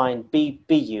just find be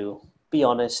you, be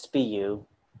honest, be you.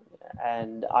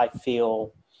 And I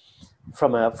feel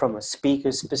from a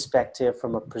speaker's perspective,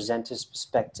 from a presenter's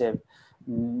perspective,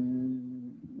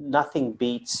 nothing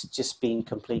beats just being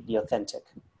completely authentic.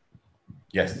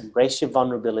 Yes. Embrace your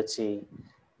vulnerability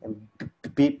and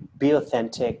be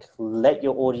authentic. Let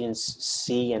your audience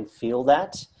see and feel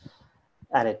that.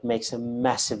 And it makes a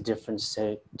massive difference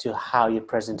to how your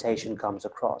presentation comes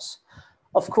across.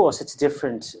 Of course, it's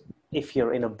different if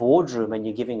you're in a boardroom and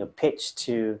you're giving a pitch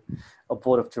to a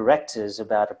board of directors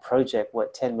about a project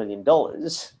worth $10 million. You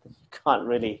can't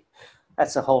really,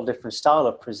 that's a whole different style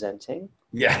of presenting.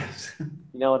 Yes.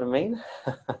 You know what I mean?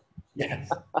 Yes.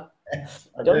 Yes,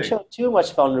 Don't show too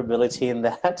much vulnerability in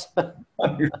that.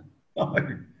 No.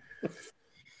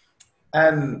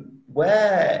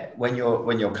 Where when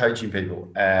you're coaching people,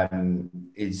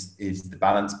 is the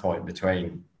balance point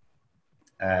between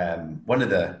one of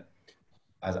the,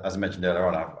 as I mentioned earlier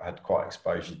on, I've had quite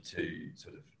exposure to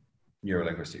sort of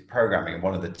neuro-linguistic programming, and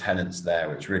one of the tenets there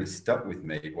which really stuck with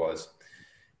me was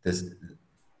there's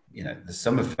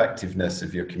some effectiveness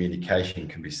of your communication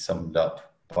can be summed up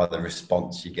by the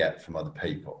response you get from other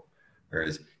people.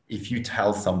 Whereas if you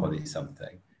tell somebody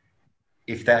something,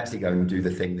 if they actually go and do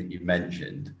the thing that you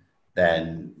mentioned,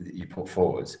 then that you put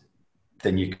forward,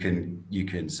 then you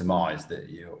can surmise that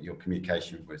your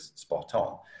communication was spot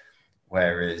on.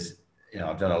 Whereas,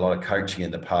 I've done a lot of coaching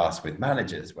in the past with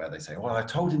managers where they say, well, I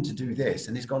told him to do this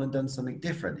and he's gone and done something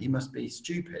different. He must be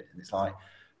stupid. And it's like,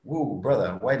 whoa,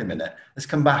 brother, wait a minute. Let's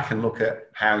come back and look at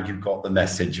how you got the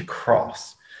message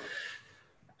across.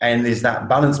 And there's that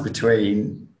balance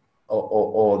between,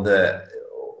 or the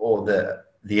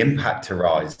impact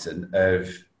horizon of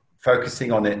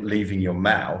focusing on it leaving your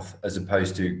mouth as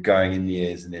opposed to going in the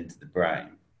ears and into the brain.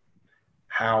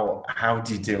 How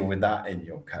do you deal with that in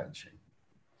your coaching?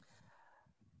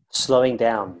 Slowing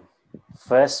down.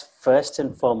 First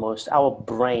and foremost, our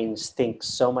brains think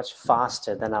so much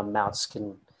faster than our mouths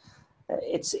can.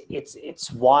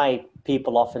 It's why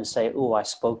people often say, "Oh, I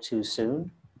spoke too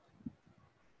soon,"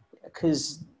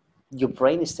 because your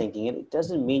brain is thinking, and it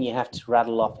doesn't mean you have to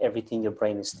rattle off everything your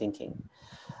brain is thinking.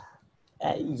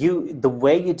 The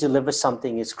way you deliver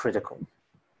something is critical.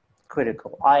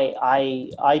 Critical.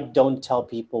 I don't tell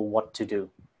people what to do.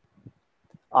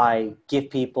 I give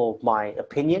people my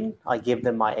opinion, I give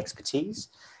them my expertise,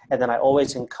 and then I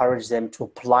always encourage them to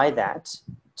apply that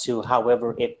to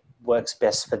however it works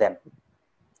best for them.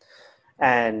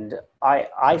 And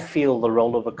I feel the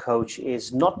role of a coach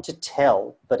is not to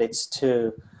tell, but it's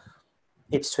to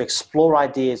explore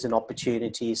ideas and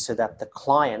opportunities so that the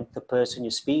client, the person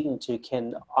you're speaking to,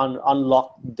 can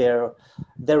unlock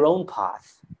their own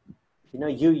path. You know,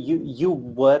 you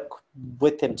work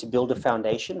with them to build a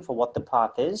foundation for what the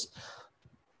path is,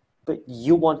 but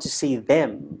you want to see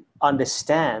them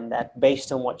understand that based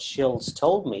on what Shill's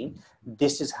told me,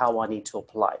 this is how I need to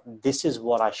apply it. This is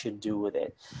what I should do with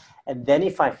it. And then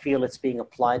if I feel it's being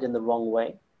applied in the wrong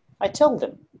way, I tell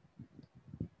them.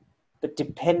 But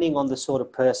depending on the sort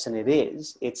of person it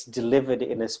is, it's delivered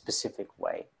in a specific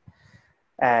way.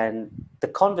 And the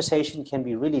conversation can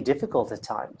be really difficult at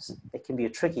times. It can be a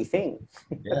tricky thing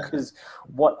because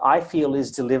what I feel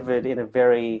is delivered in a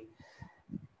very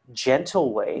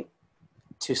gentle way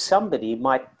to somebody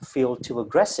might feel too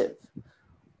aggressive.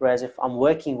 Whereas if I'm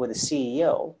working with a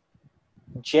CEO,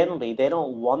 generally they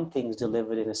don't want things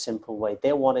delivered in a simple way.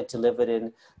 They want it delivered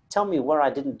in, tell me where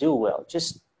I didn't do well.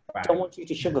 Just don't want you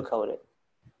to sugarcoat it.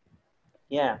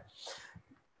 Yeah.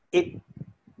 It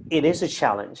is a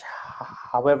challenge.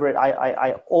 However,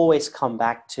 I always come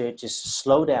back to just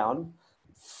slow down,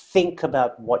 think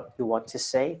about what you want to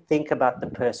say, think about the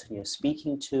person you're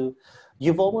speaking to.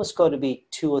 You've almost got to be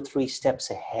 2 or 3 steps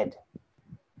ahead.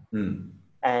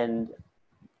 And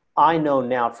I know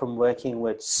now from working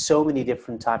with so many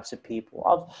different types of people,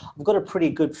 I've got a pretty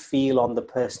good feel on the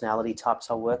personality types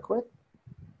I work with.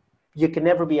 You can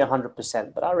never be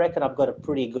 100%, but I reckon I've got a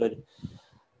pretty good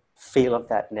feel of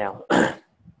that now.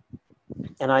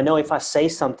 And I know if I say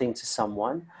something to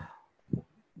someone,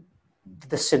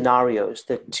 the scenarios,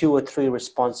 the 2 or 3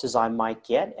 responses I might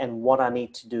get and what I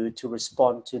need to do to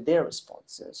respond to their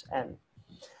responses. And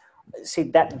see,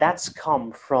 that's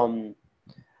come from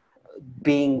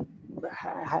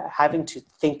having to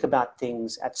think about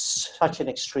things at such an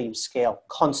extreme scale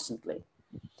constantly.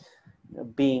 You know,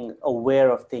 being aware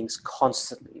of things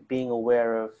constantly, being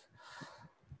aware of,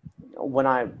 you know, when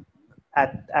I'm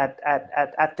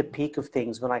at the peak of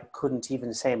things, when I couldn't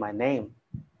even say my name.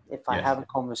 If I have a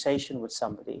conversation with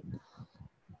somebody,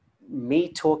 me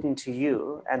talking to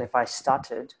you, and if I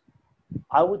stuttered,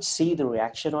 I would see the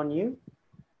reaction on you.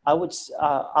 I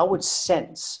would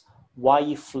sense why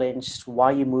you flinched,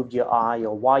 why you moved your eye,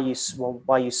 or why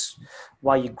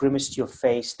you grimaced your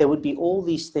face. There would be all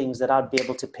these things that I'd be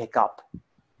able to pick up.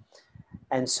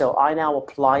 And so I now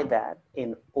apply that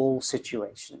in all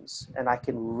situations, and I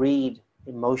can read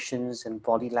emotions and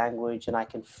body language, and I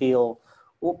can feel,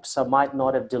 oops, I might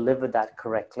not have delivered that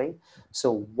correctly.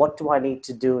 So what do I need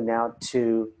to do now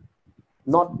to,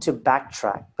 not to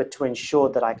backtrack, but to ensure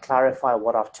that I clarify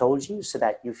what I've told you so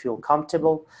that you feel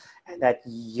comfortable and that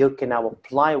you can now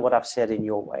apply what I've said in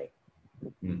your way.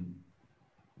 It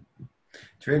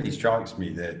really strikes me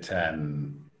that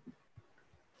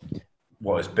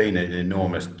what has been an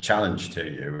enormous challenge to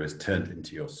you has turned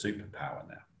into your superpower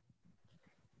now.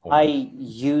 I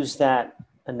use that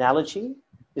analogy.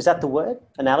 Is that the word?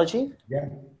 Analogy? Yeah.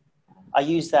 I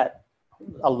use that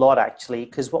a lot actually,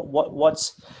 because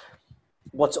what's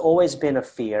always been a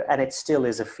fear, and it still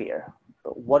is a fear,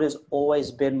 but what has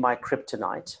always been my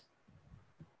kryptonite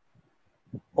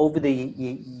over the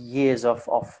years of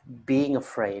being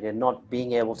afraid and not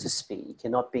being able to speak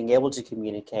and not being able to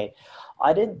communicate,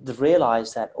 I didn't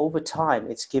realize that over time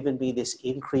it's given me this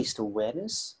increased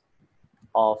awareness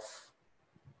of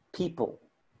people,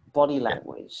 body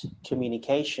language,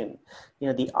 communication, you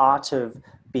know, the art of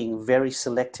being very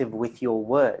selective with your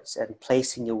words and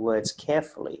placing your words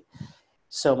carefully.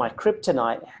 So my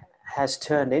kryptonite has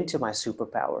turned into my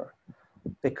superpower,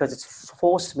 because it's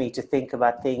forced me to think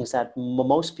about things that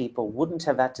most people wouldn't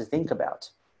have had to think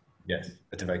about. Yes,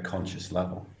 at a very conscious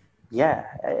level. Yeah,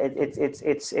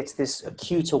 it's this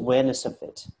acute awareness of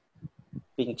it,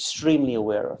 being extremely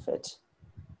aware of it,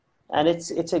 and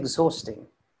it's exhausting.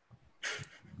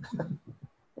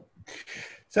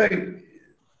 So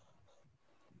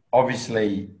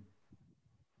obviously,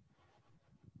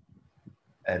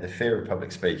 the fear of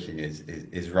public speaking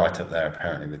is right up there,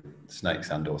 apparently, with snakes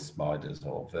and or spiders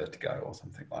or vertigo or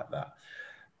something like that.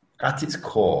 At its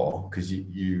core, because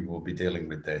you will be dealing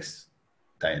with this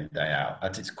day in, day out,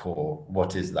 at its core,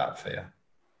 what is that fear?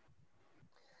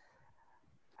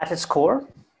 At its core,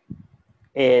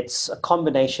 it's a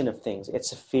combination of things.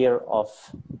 It's a fear of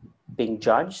being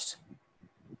judged,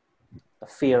 a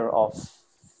fear of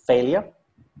failure,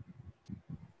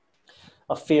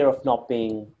 a fear of not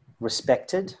being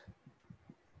respected,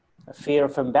 a fear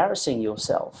of embarrassing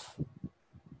yourself.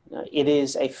 It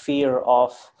is a fear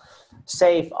of,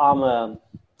 say if I'm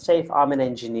an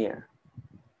engineer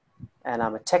and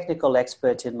I'm a technical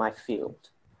expert in my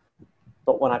field,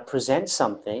 but when I present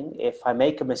something, if I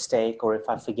make a mistake or if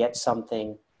I forget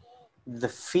something, the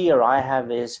fear I have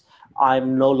is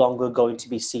I'm no longer going to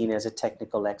be seen as a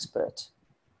technical expert.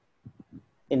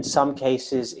 In some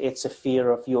cases, it's a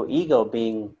fear of your ego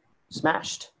being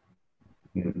smashed.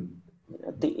 Mm-hmm.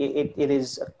 It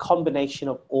is a combination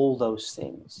of all those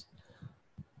things.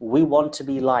 We want to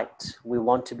be liked. We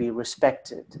want to be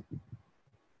respected.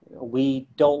 We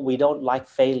don't like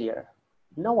failure.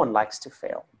 No one likes to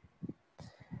fail.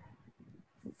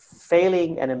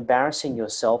 Failing and embarrassing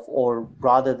yourself, or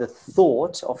rather the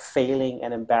thought of failing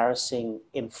and embarrassing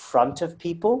in front of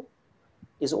people,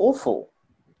 is awful.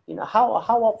 How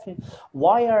often,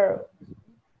 why are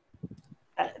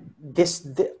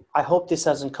I hope this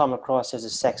doesn't come across as a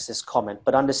sexist comment,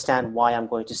 but understand why I'm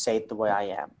going to say it the way I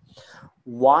am.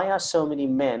 Why are so many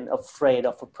men afraid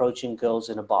of approaching girls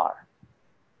in a bar?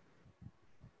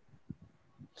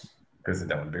 Because they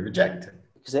don't want to be rejected.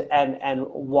 And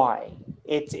why?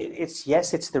 It's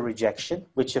yes, it's the rejection,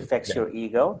 which affects your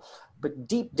ego, but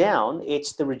deep down,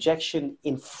 it's the rejection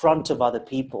in front of other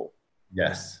people.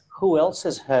 Yes. Who else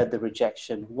has heard the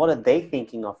rejection? What are they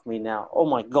thinking of me now? Oh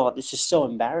my God, this is so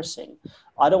embarrassing.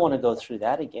 I don't want to go through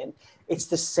that again. It's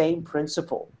the same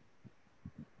principle.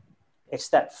 It's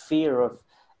that fear of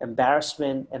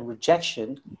embarrassment and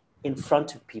rejection in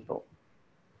front of people.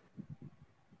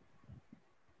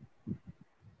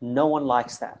 No one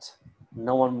likes that.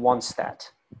 No one wants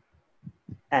that.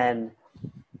 And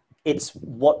it's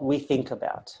what we think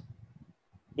about.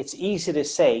 It's easy to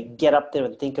say, get up there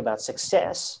and think about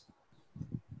success.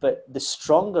 But the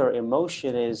stronger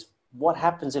emotion is, what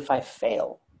happens if I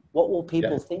fail? What will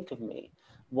people think of me?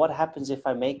 What happens if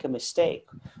I make a mistake?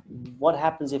 What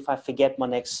happens if I forget my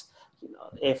next,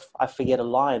 if I forget a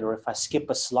line or if I skip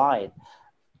a slide?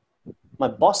 My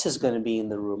boss is going to be in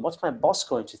the room. What's my boss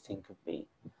going to think of me?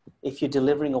 If you're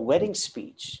delivering a wedding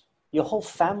speech, your whole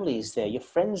family is there. Your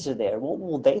friends are there. What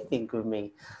will they think of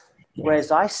me?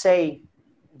 Whereas I say,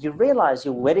 you realize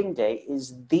your wedding day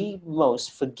is the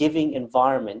most forgiving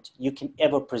environment you can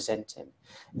ever present in.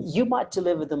 You might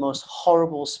deliver the most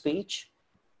horrible speech.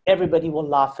 Everybody will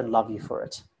laugh and love you for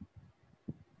it.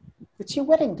 It's your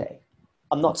wedding day.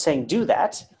 I'm not saying do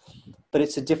that, but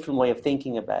it's a different way of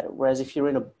thinking about it. Whereas if you're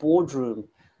in a boardroom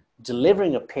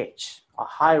delivering a pitch, a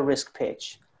high-risk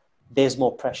pitch, there's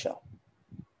more pressure.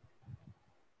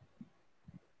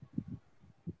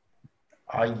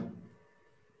 I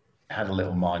had a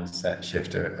little mindset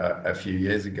shift a few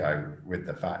years ago with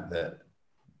the fact that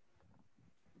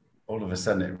all of a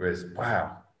sudden it was,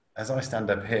 wow, as I stand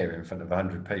up here in front of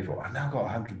 100 people, I've now got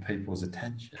 100 people's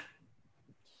attention.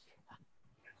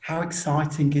 How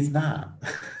exciting is that?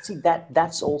 See,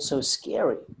 that's also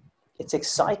scary. It's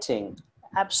exciting.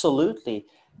 Absolutely.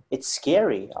 It's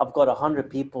scary. I've got 100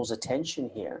 people's attention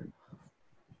here.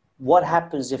 What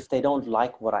happens if they don't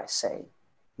like what I say?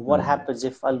 What happens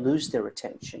if I lose their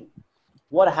attention?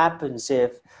 What happens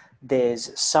if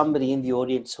there's somebody in the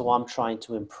audience who I'm trying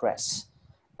to impress?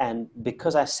 And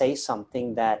because I say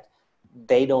something that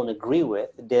they don't agree with,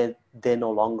 they're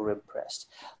no longer impressed.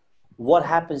 What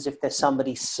happens if there's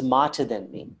somebody smarter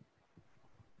than me?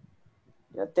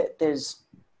 There's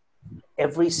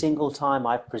every single time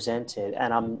I've presented,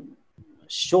 and I'm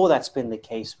sure that's been the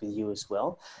case with you as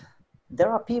well,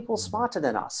 there are people smarter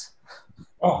than us.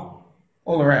 Oh,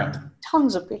 all around.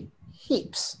 Tons of people,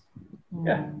 heaps.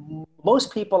 Yeah.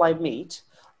 Most people I meet,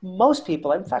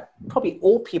 in fact, probably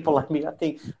all people I meet, I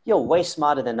think, you're way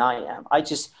smarter than I am.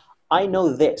 I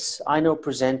know this. I know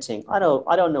presenting. I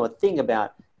don't know a thing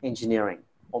about engineering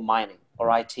or mining or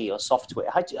IT or software.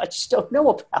 I just don't know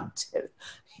about it.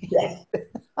 Yeah.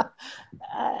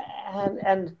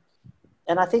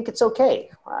 And I think it's okay.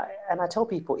 And I tell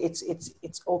people it's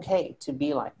okay to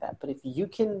be like that. But if you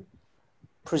can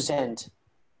present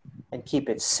and keep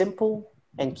it simple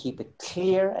and keep it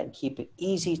clear and keep it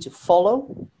easy to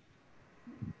follow,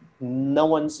 No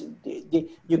one's,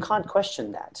 you can't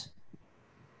question that.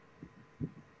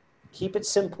 Keep it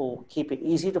simple, keep it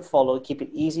easy to follow, keep it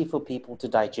easy for people to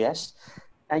digest,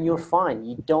 and you're fine.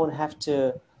 You don't have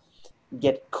to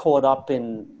get caught up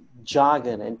in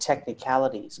jargon and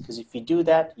technicalities, because if you do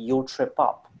that, you'll trip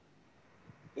up.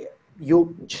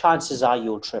 Chances are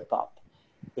you'll trip up.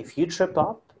 If you trip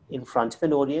up in front of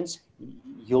an audience,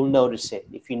 you'll notice it.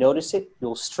 If you notice it,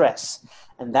 you'll stress.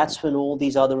 And that's when all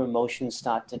these other emotions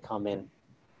start to come in.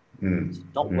 It's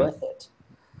not worth it.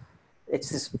 It's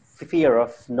this fear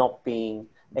of not being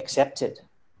accepted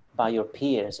by your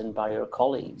peers and by your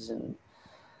colleagues. And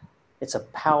it's a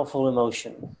powerful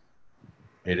emotion.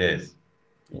 It is.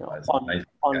 You know,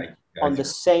 on the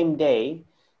same day,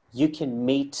 you can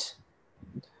meet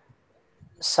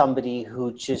somebody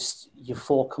who just you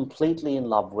fall completely in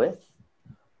love with,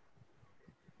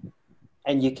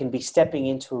 and you can be stepping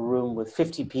into a room with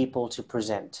 50 people to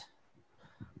present.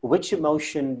 Which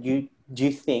emotion do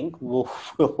you think will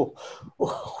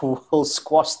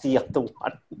squash the other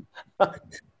one?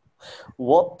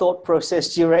 What thought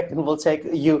process do you reckon will take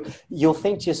you? You'll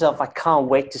think to yourself, I can't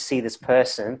wait to see this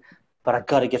person, but I've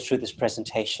got to get through this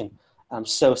presentation. I'm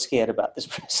so scared about this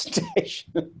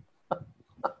presentation.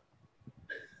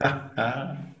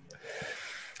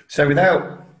 So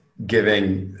without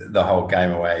giving the whole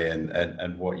game away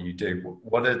and what you do,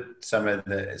 what are some of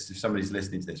the, if somebody's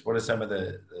listening to this, what are some of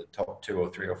the top 2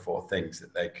 or 3 or 4 things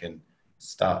that they can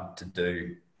start to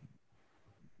do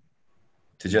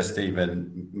to just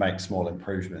even make small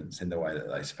improvements in the way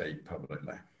that they speak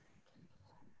publicly?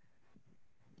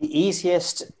 The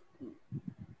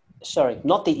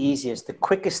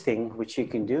quickest thing which you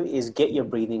can do is get your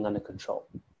breathing under control.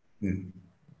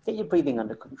 Get your breathing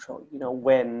under control. You know,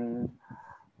 when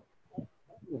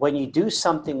you do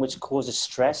something which causes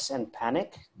stress and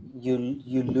panic, you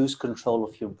lose control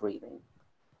of your breathing.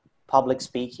 Public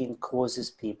speaking causes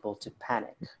people to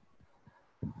panic.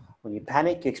 When you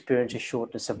panic, you experience a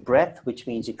shortness of breath, which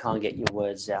means you can't get your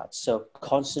words out. So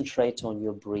concentrate on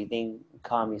your breathing,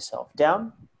 calm yourself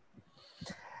down.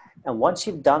 And once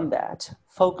you've done that,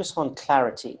 focus on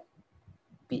clarity.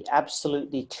 Be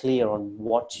absolutely clear on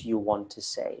what you want to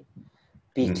say.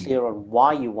 Be clear on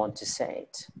why you want to say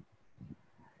it.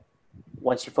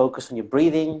 Once you focus on your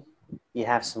breathing, you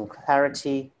have some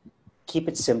clarity, keep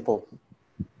it simple.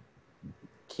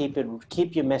 Keep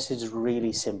your message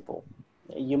really simple.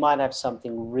 You might have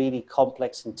something really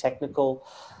complex and technical,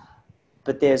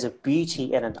 but there's a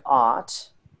beauty and an art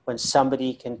when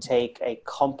somebody can take a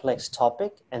complex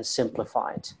topic and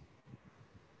simplify it.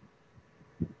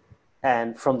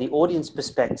 And from the audience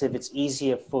perspective, it's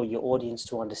easier for your audience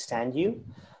to understand you.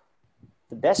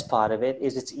 The best part of it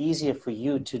is it's easier for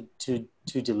you to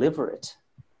deliver it.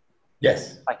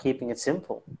 Yes. By keeping it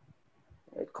simple.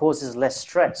 It causes less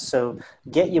stress. So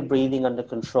get your breathing under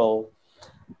control.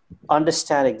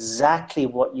 Understand exactly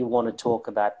what you want to talk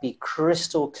about. Be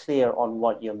crystal clear on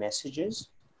what your message is.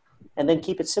 And then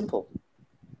keep it simple.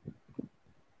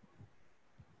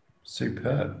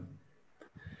 Superb.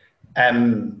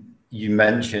 You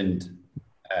mentioned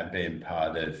being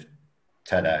part of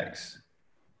TEDx.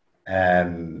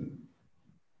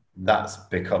 That's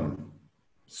become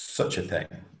such a thing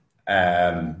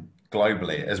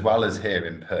globally, as well as here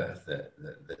in Perth, the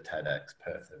TEDx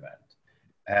Perth event.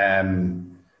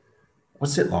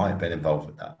 What's it like being involved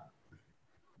with that?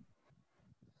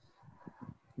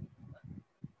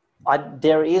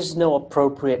 There is no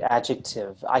appropriate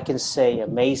adjective. I can say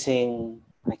amazing,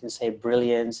 I can say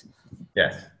brilliant.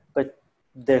 Yes. But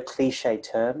they're cliche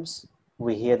terms.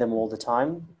 We hear them all the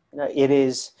time. You know, it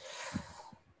is.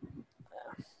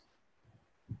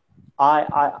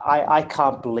 I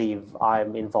can't believe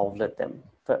I'm involved with them.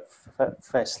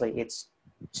 Firstly, it's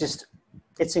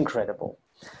incredible.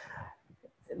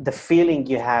 The feeling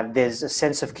you have, there's a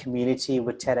sense of community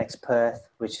with TEDx Perth,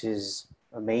 which is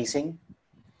amazing.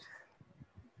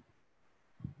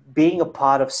 Being a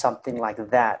part of something like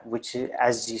that, which,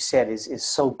 as you said, is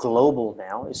so global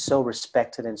now, is so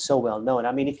respected and so well known.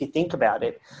 I mean, if you think about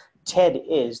it, TED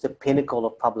is the pinnacle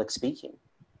of public speaking.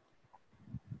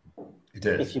 It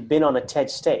is. If you've been on a TED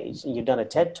stage and you've done a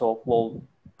TED talk, well,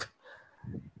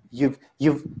 you've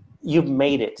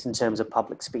made it in terms of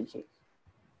public speaking.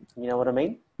 You know what I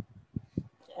mean?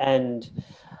 And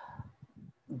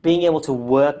being able to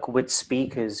work with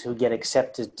speakers who get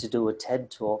accepted to do a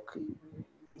TED talk,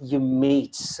 you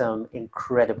meet some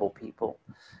incredible people.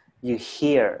 You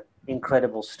hear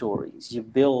incredible stories. You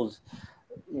build,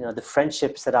 the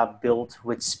friendships that are built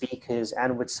with speakers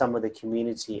and with some of the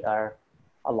community are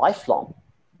lifelong.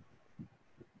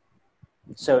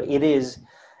 So it's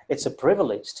it's a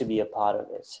privilege to be a part of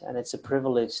it. And it's a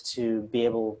privilege to be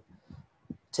able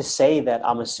to say that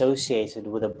I'm associated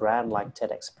with a brand like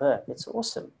TEDx Perth. It's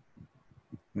awesome.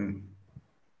 Mm.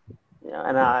 You know,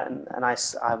 and I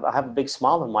have a big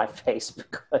smile on my face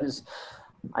because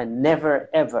I never,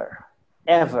 ever,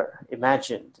 ever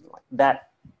imagined like that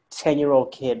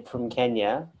 10-year-old kid from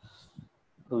Kenya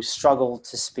who struggled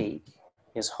to speak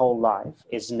his whole life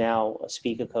is now a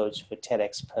speaker coach for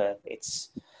TEDx Perth.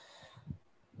 It's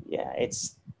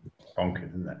Bonkers,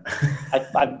 isn't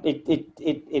it?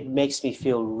 It makes me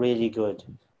feel really good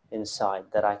inside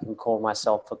that I can call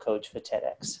myself a coach for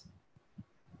TEDx.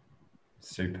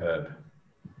 Superb.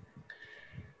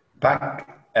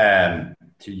 Back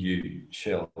to you,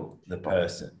 Shil, the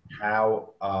person.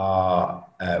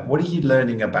 What are you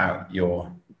learning about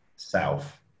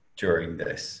yourself during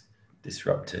this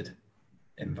disrupted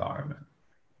environment?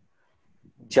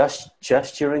 Just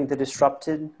during the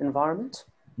disrupted environment?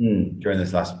 During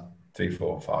this last 3,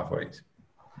 4, 5 weeks.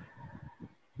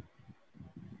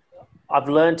 I've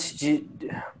learned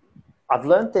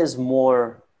there's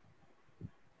more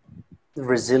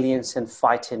resilience and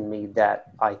fight in me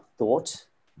that I thought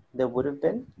there would have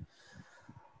been.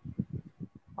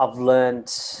 I've learned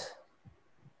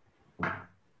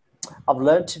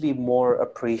to be more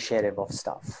appreciative of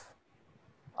stuff.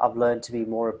 I've learned to be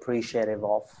more appreciative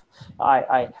of.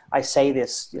 I say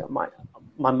this. You know,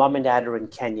 my mum and dad are in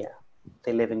Kenya.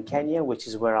 They live in Kenya, which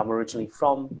is where I'm originally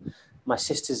from. My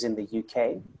sister's in the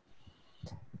UK.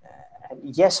 And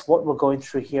yes, what we're going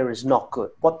through here is not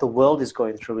good. What the world is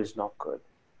going through is not good.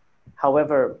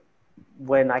 However,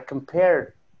 when I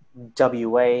compare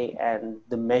WA and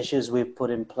the measures we've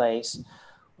put in place,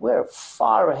 we're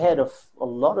far ahead of a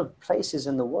lot of places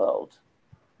in the world.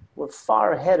 We're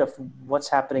far ahead of what's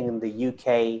happening in the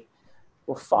UK.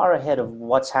 We're far ahead of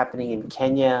what's happening in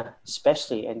Kenya,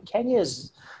 especially. And Kenya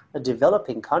is a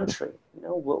developing country. You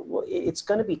know, it's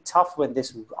going to be tough when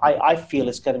this. I feel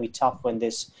it's going to be tough when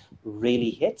this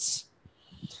really hits.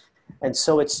 And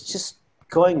so it's just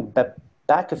going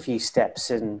back a few steps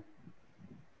and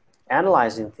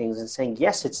analyzing things and saying,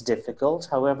 yes, it's difficult.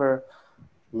 However,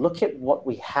 look at what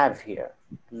we have here.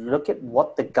 Look at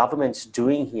what the government's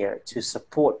doing here to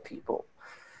support people.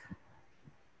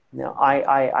 Now,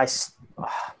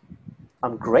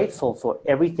 I'm grateful for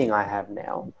everything I have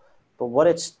now, but what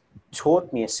it's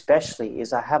taught me especially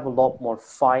is I have a lot more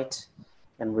fight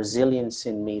and resilience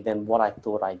in me than what I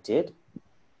thought I did.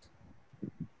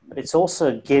 But it's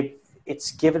also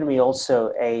given me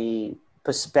also a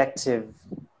perspective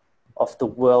of the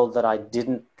world that I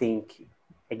didn't think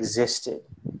existed.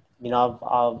 You know,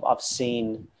 I've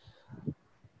seen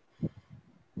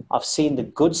the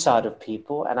good side of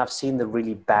people, and I've seen the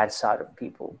really bad side of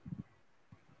people,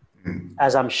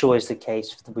 as I'm sure is the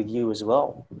case with you as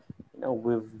well. You know,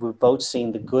 we've both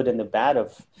seen the good and the bad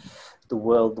of the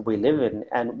world we live in.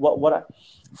 And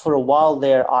for a while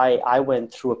there, I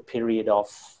went through a period of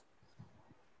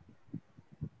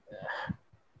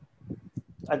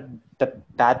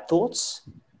bad thoughts.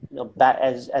 You know, bad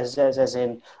as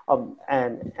in,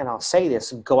 and I'll say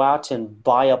this: go out and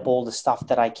buy up all the stuff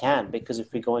that I can, because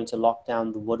if we go into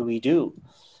lockdown, what do we do?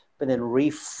 But then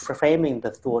reframing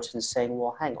the thought and saying,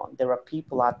 well, hang on, there are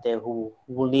people out there who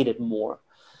will need it more.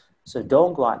 So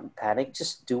don't go out and panic.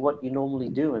 Just do what you normally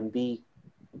do and be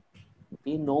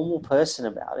a normal person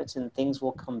about it, and things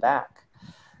will come back.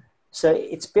 So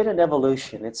it's been an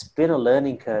evolution. It's been a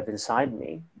learning curve inside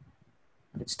me.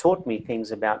 It's taught me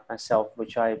things about myself,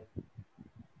 which I'm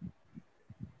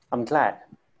glad.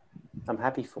 I'm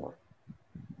happy for.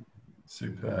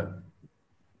 Superb.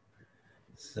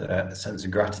 It's a sense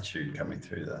of gratitude coming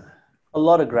through there. A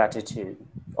lot of gratitude.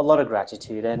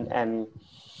 And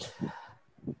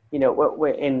you know, we're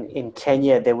in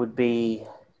Kenya, there would be,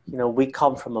 you know, we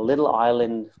come from a little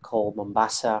island called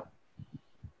Mombasa.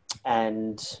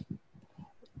 And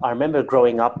I remember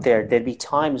growing up there, there'd be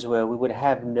times where we would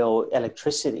have no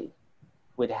electricity.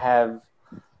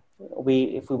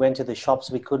 If we went to the shops,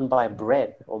 we couldn't buy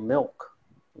bread or milk.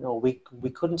 You know, we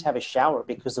couldn't have a shower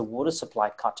because the water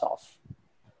supply cut off.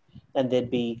 And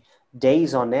there'd be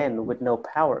days on end with no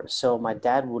power. So my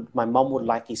mom would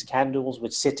light these candles,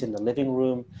 would sit in the living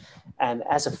room, and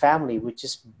as a family, we'd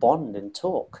just bond and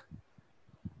talk.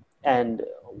 And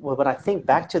when I think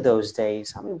back to those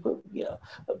days, I mean, you know,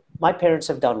 my parents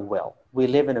have done well. We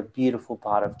live in a beautiful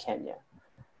part of Kenya.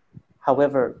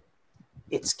 However,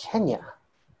 it's Kenya.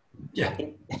 Yeah.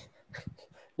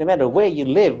 No matter where you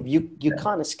live, you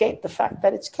can't escape the fact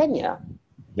that it's Kenya.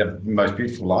 You have the most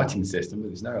beautiful lighting system, but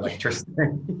there's no electricity.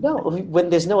 No, when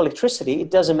there's no electricity,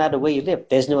 it doesn't matter where you live.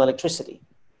 There's no electricity.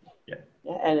 Yeah.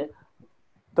 And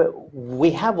But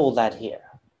we have all that here.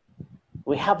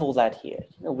 We have all that here.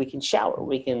 You know, we can shower.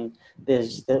 We can.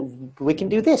 We can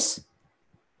do this.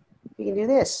 We can do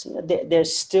this. You know,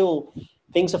 there's still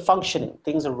things are functioning.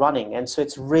 Things are running, and so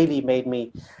it's really made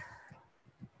me,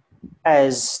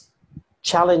 as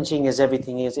challenging as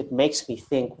everything is, it makes me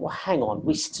think, well, hang on,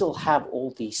 we still have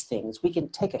all these things. We can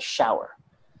take a shower.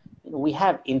 You know, we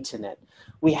have internet.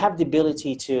 We have the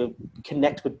ability to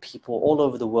connect with people all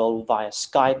over the world via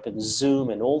Skype and Zoom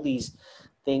and all these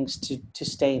things to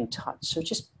stay in touch. So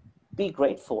just be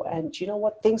grateful. And you know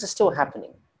what? Things are still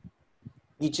happening.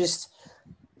 You just,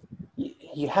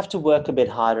 you have to work a bit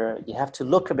harder. You have to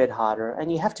look a bit harder,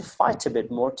 and you have to fight a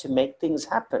bit more to make things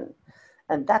happen.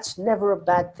 And that's never a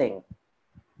bad thing.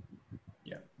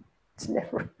 Yeah. It's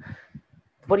never.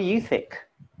 What do you think?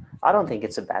 I don't think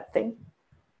it's a bad thing.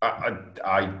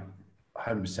 I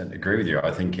 100% agree with you.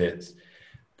 I think it's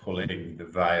pulling the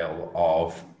veil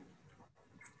of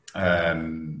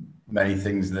many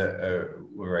things that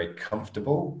were very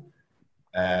comfortable,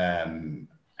 and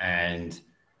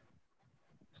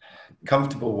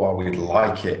comfortable while we'd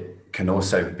like it can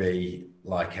also be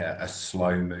like a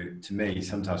slow move. To me,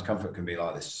 sometimes comfort can be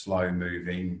like this slow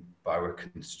moving boa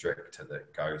constrictor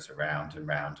that goes around and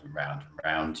round and round and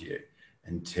round you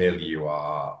until you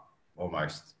are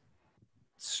almost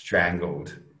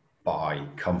strangled by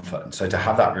comfort. And so to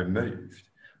have that removed,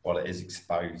 well, it is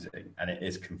exposing and it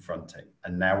is confronting.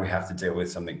 And now we have to deal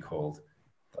with something called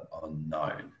the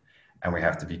unknown. And we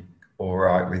have to be all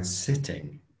right with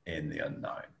sitting in the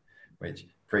unknown, which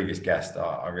previous guest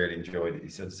I really enjoyed. He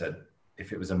sort of said,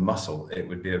 if it was a muscle, it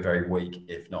would be a very weak,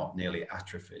 if not nearly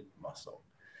atrophied muscle.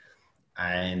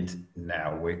 And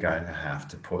now we're going to have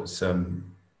to put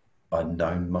some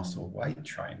unknown muscle weight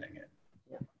training in.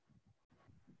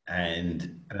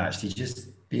 And actually just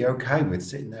be okay with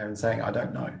sitting there and saying, I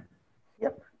don't know.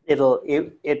 Yep. It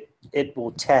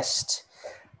will test.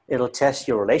 It'll test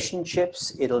your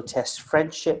relationships. It'll test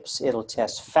friendships. It'll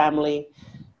test family.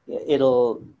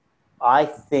 I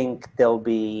think there'll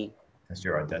be. Test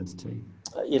your identity.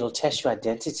 It'll test your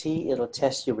identity. It'll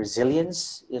test your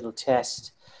resilience. It'll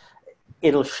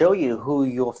show you who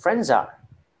your friends are.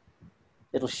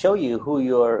 It'll show you who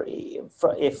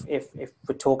if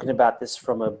we're talking about this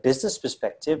from a business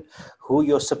perspective, who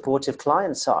your supportive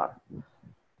clients are.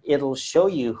 It'll show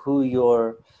you who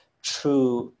your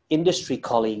true industry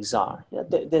colleagues are. You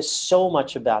know, there's so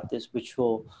much about this which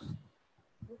will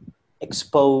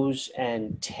expose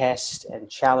and test and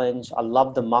challenge. I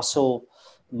love the muscle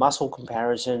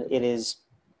comparison. It is,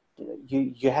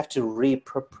 you have to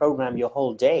reprogram your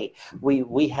whole day.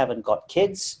 We haven't got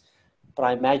kids. But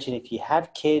I imagine if you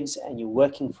have kids and you're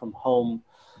working from home,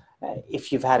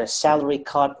 if you've had a salary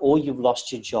cut or you've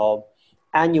lost your job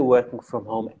and you're working from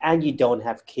home and you don't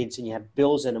have kids and you have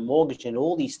bills and a mortgage and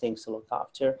all these things to look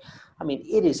after, I mean,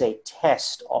 it is a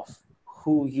test of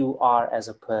who you are as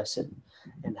a person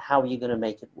and how you're going to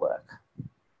make it work.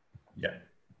 Yeah.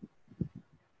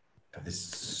 But there's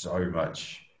so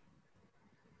much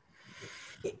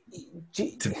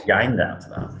to gain out of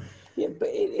that. Yeah, but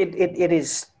it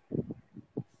is.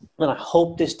 And I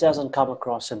hope this doesn't come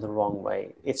across in the wrong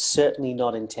way. It's certainly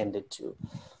not intended to.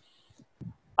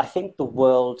 I think the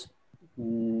world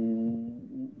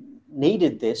needed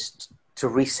this to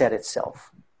reset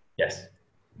itself. Yes.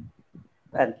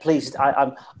 And please,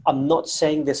 I'm not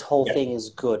saying this whole thing is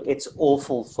good. It's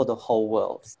awful for the whole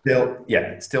world.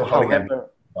 Still holding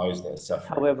those that are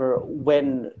suffering. However,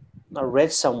 when I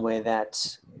read somewhere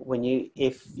that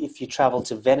if you travel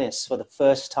to Venice for the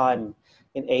first time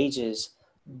in ages,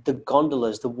 the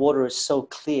gondolas, the water is so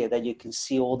clear that you can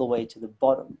see all the way to the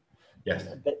bottom. Yes.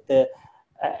 But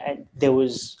and there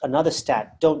was another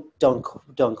stat. Don't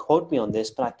quote me on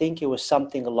this, but I think it was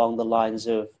something along the lines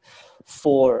of,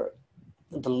 for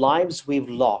the lives we've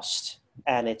lost,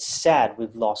 and it's sad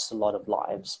we've lost a lot of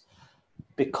lives,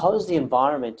 because the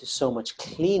environment is so much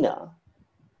cleaner,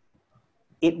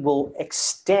 it will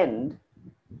extend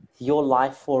your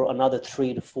life for another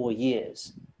 3 to 4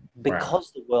 years.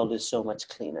 Because the world is so much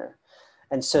cleaner.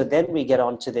 And so then we get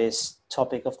onto this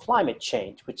topic of climate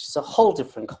change, which is a whole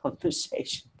different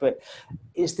conversation. But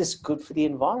is this good for the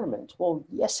environment? Well,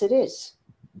 yes, it is.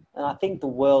 And I think the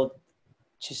world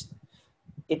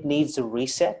it needs a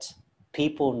reset.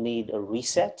 People need a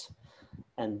reset.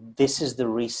 And this is the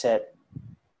reset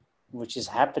which is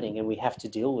happening, and we have to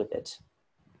deal with it.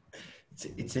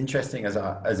 It's interesting as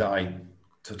I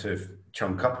sort of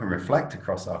chunk up and reflect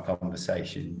across our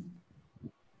conversation.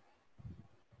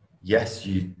 Yes,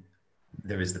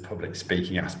 there is the public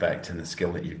speaking aspect and the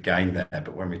skill that you've gained there.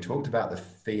 But when we talked about the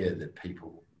fear that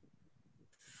people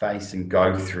face and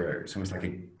go through, it's almost like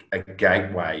a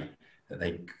gateway that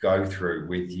they go through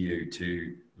with you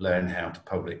to learn how to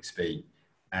public speak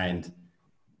and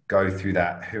go through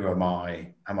that. Who am I?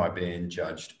 Am I being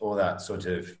judged? All that sort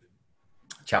of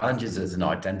challenges as an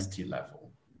identity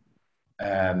level.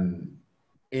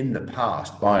 In the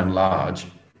past, by and large,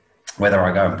 whether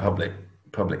I go and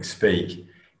public speak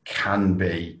can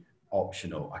be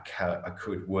optional. I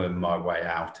could worm my way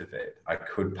out of it. I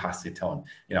could pass it on.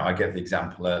 You know, I gave the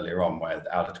example earlier on where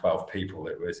out of 12 people,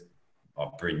 it was,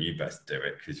 oh, Bryn, you best do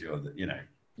it because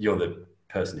you're the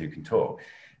person who can talk.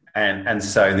 And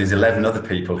so there's 11 other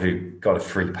people who got a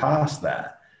free pass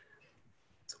there.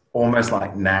 It's almost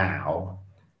like now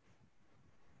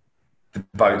the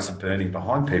boats are burning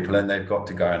behind people and they've got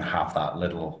to go and have that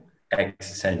little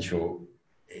existential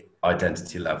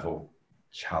identity level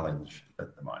challenge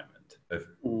at the moment.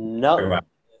 No,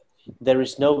 there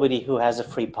is nobody who has a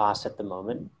free pass at the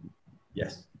moment.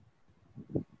 Yes.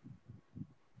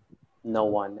 No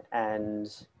one. And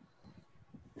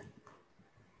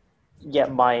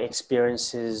yet my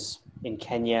experiences in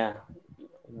Kenya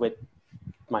with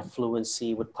my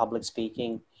fluency with public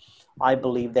speaking, I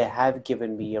believe they have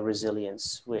given me a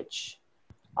resilience, which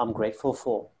I'm grateful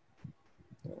for.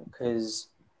 Because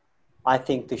I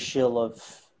think the Shill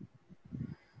of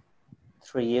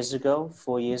 3 years ago,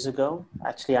 4 years ago,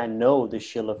 actually I know the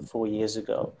Shill of 4 years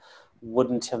ago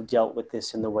wouldn't have dealt with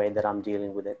this in the way that I'm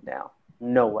dealing with it now.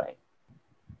 No way.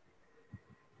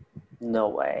 No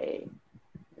way.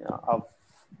 You know,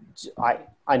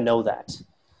 I know that.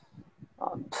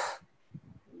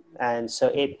 And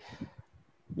so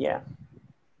yeah.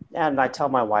 And I tell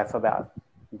my wife about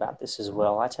this as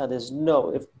well. I tell her there's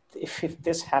no, if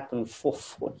this happened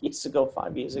 4 years ago,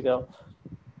 5 years ago,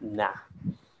 nah.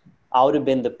 I would have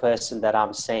been the person that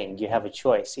I'm saying, you have a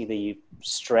choice. Either you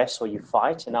stress or you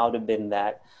fight. And I would have been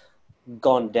that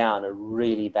gone down a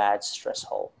really bad stress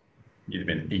hole. You'd have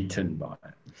been eaten by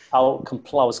it. I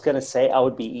was going to say I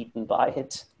would be eaten by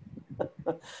it.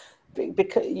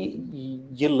 Because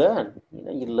you learn,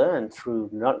 you learn through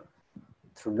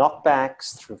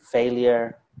knockbacks, through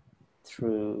failure,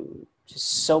 through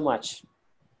just so much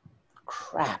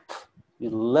crap. You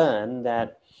learn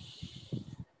that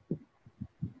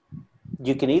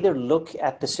you can either look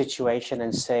at the situation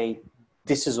and say,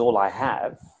 this is all I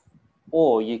have,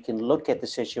 or you can look at the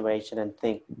situation and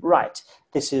think, right,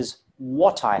 this is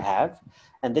what I have,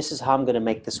 and this is how I'm going to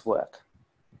make this work.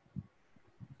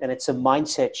 And it's a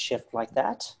mindset shift like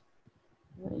that.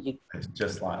 It's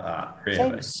just like that,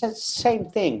 really. Same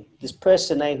thing. There's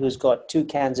person A who's got 2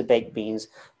 cans of baked beans.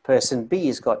 Person B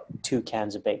has got 2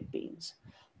 cans of baked beans.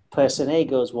 Person A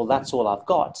goes, well, that's all I've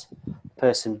got.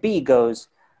 Person B goes,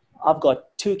 I've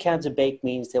got 2 cans of baked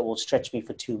beans that will stretch me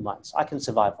for 2 months. I can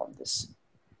survive on this.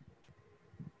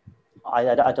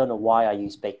 I don't know why I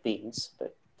use baked beans,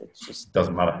 but it just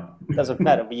doesn't matter. Doesn't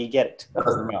matter, but you get it.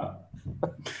 Doesn't matter.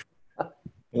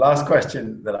 The last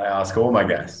question that I ask all my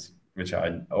guests, which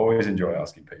I always enjoy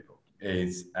asking people,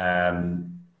 is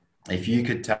if you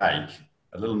could take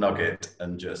a little nugget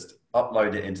and just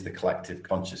upload it into the collective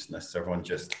consciousness so everyone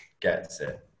just gets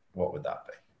it, what would that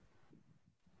be?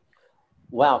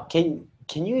 Wow. Can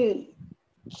you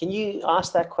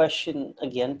ask that question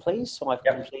again, please, so I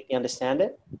completely understand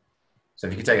it? So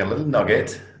if you could take a little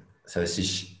nugget, so this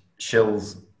is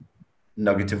Shill's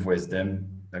nugget of wisdom,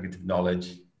 nugget of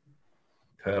knowledge,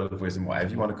 pearl of wisdom, whatever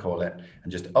you want to call it,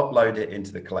 and just upload it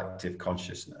into the collective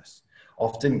consciousness.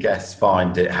 Often guests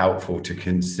find it helpful to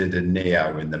consider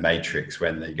Neo in the Matrix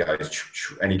when he goes,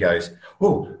 and he goes,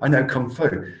 oh, I know Kung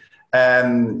Fu.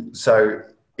 So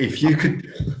if you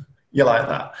could, you like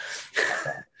that.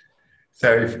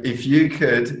 So if you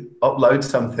could upload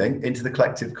something into the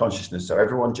collective consciousness so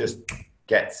everyone just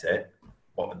gets it,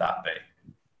 what would that be?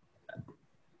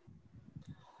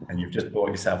 And you've just bought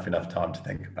yourself enough time to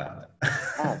think about it.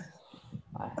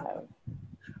 I have.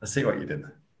 I see what you did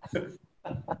there.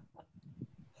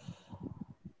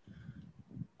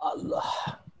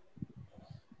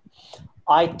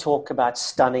 I talk about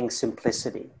stunning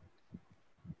simplicity.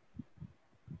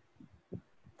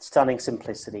 Stunning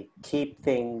simplicity. Keep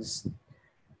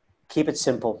it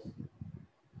simple.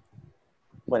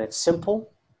 When it's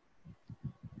simple,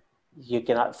 you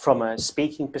can, from a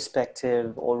speaking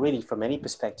perspective, or really from any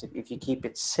perspective, if you keep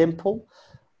it simple,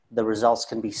 the results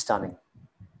can be stunning.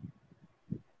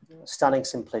 Stunning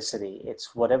simplicity.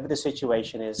 It's whatever the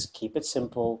situation is, keep it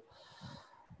simple.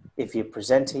 If you're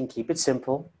presenting, keep it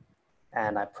simple.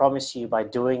 And I promise you, by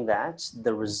doing that,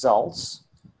 the results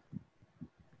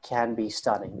can be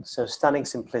stunning. So stunning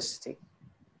simplicity.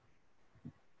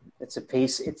 It's a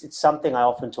piece. It's something I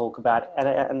often talk about,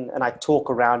 and I talk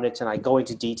around it, and I go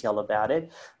into detail about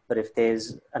it. But if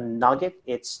there's a nugget,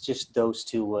 it's just those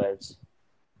two words.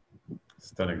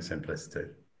 Stunning simplicity.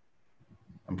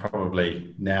 And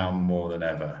probably now more than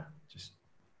ever, just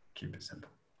keep it simple.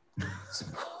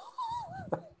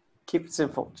 Keep it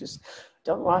simple. Just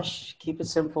don't rush. Keep it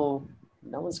simple.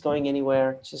 No one's going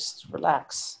anywhere. Just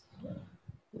relax.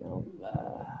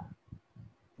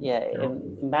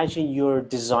 Imagine you're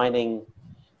designing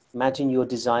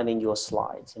your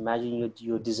slides. Imagine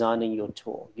you're designing your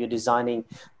tour. You're designing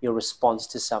your response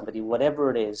to somebody,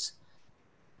 whatever it is.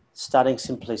 Stunning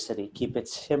simplicity. Keep it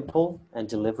simple and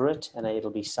deliver it, and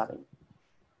it'll be stunning.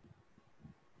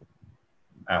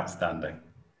 Outstanding.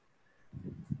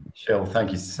 Shil,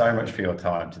 thank you so much for your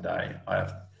time today. I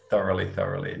have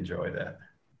thoroughly enjoyed it.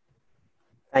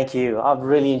 Thank you. I've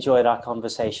really enjoyed our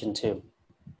conversation too.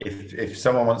 If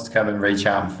someone wants to come and reach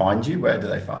out and find you, where do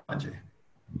they find you?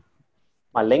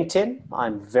 My LinkedIn.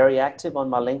 I'm very active on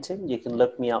my LinkedIn. You can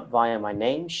look me up via my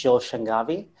name, Shil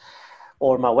Shangavi,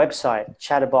 or my website,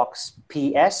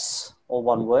 chatterboxps, all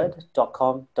one word,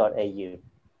 .com.au.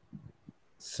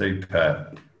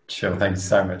 Superb. Shil, thanks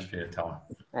so much for your time.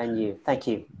 And you. Thank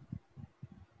you.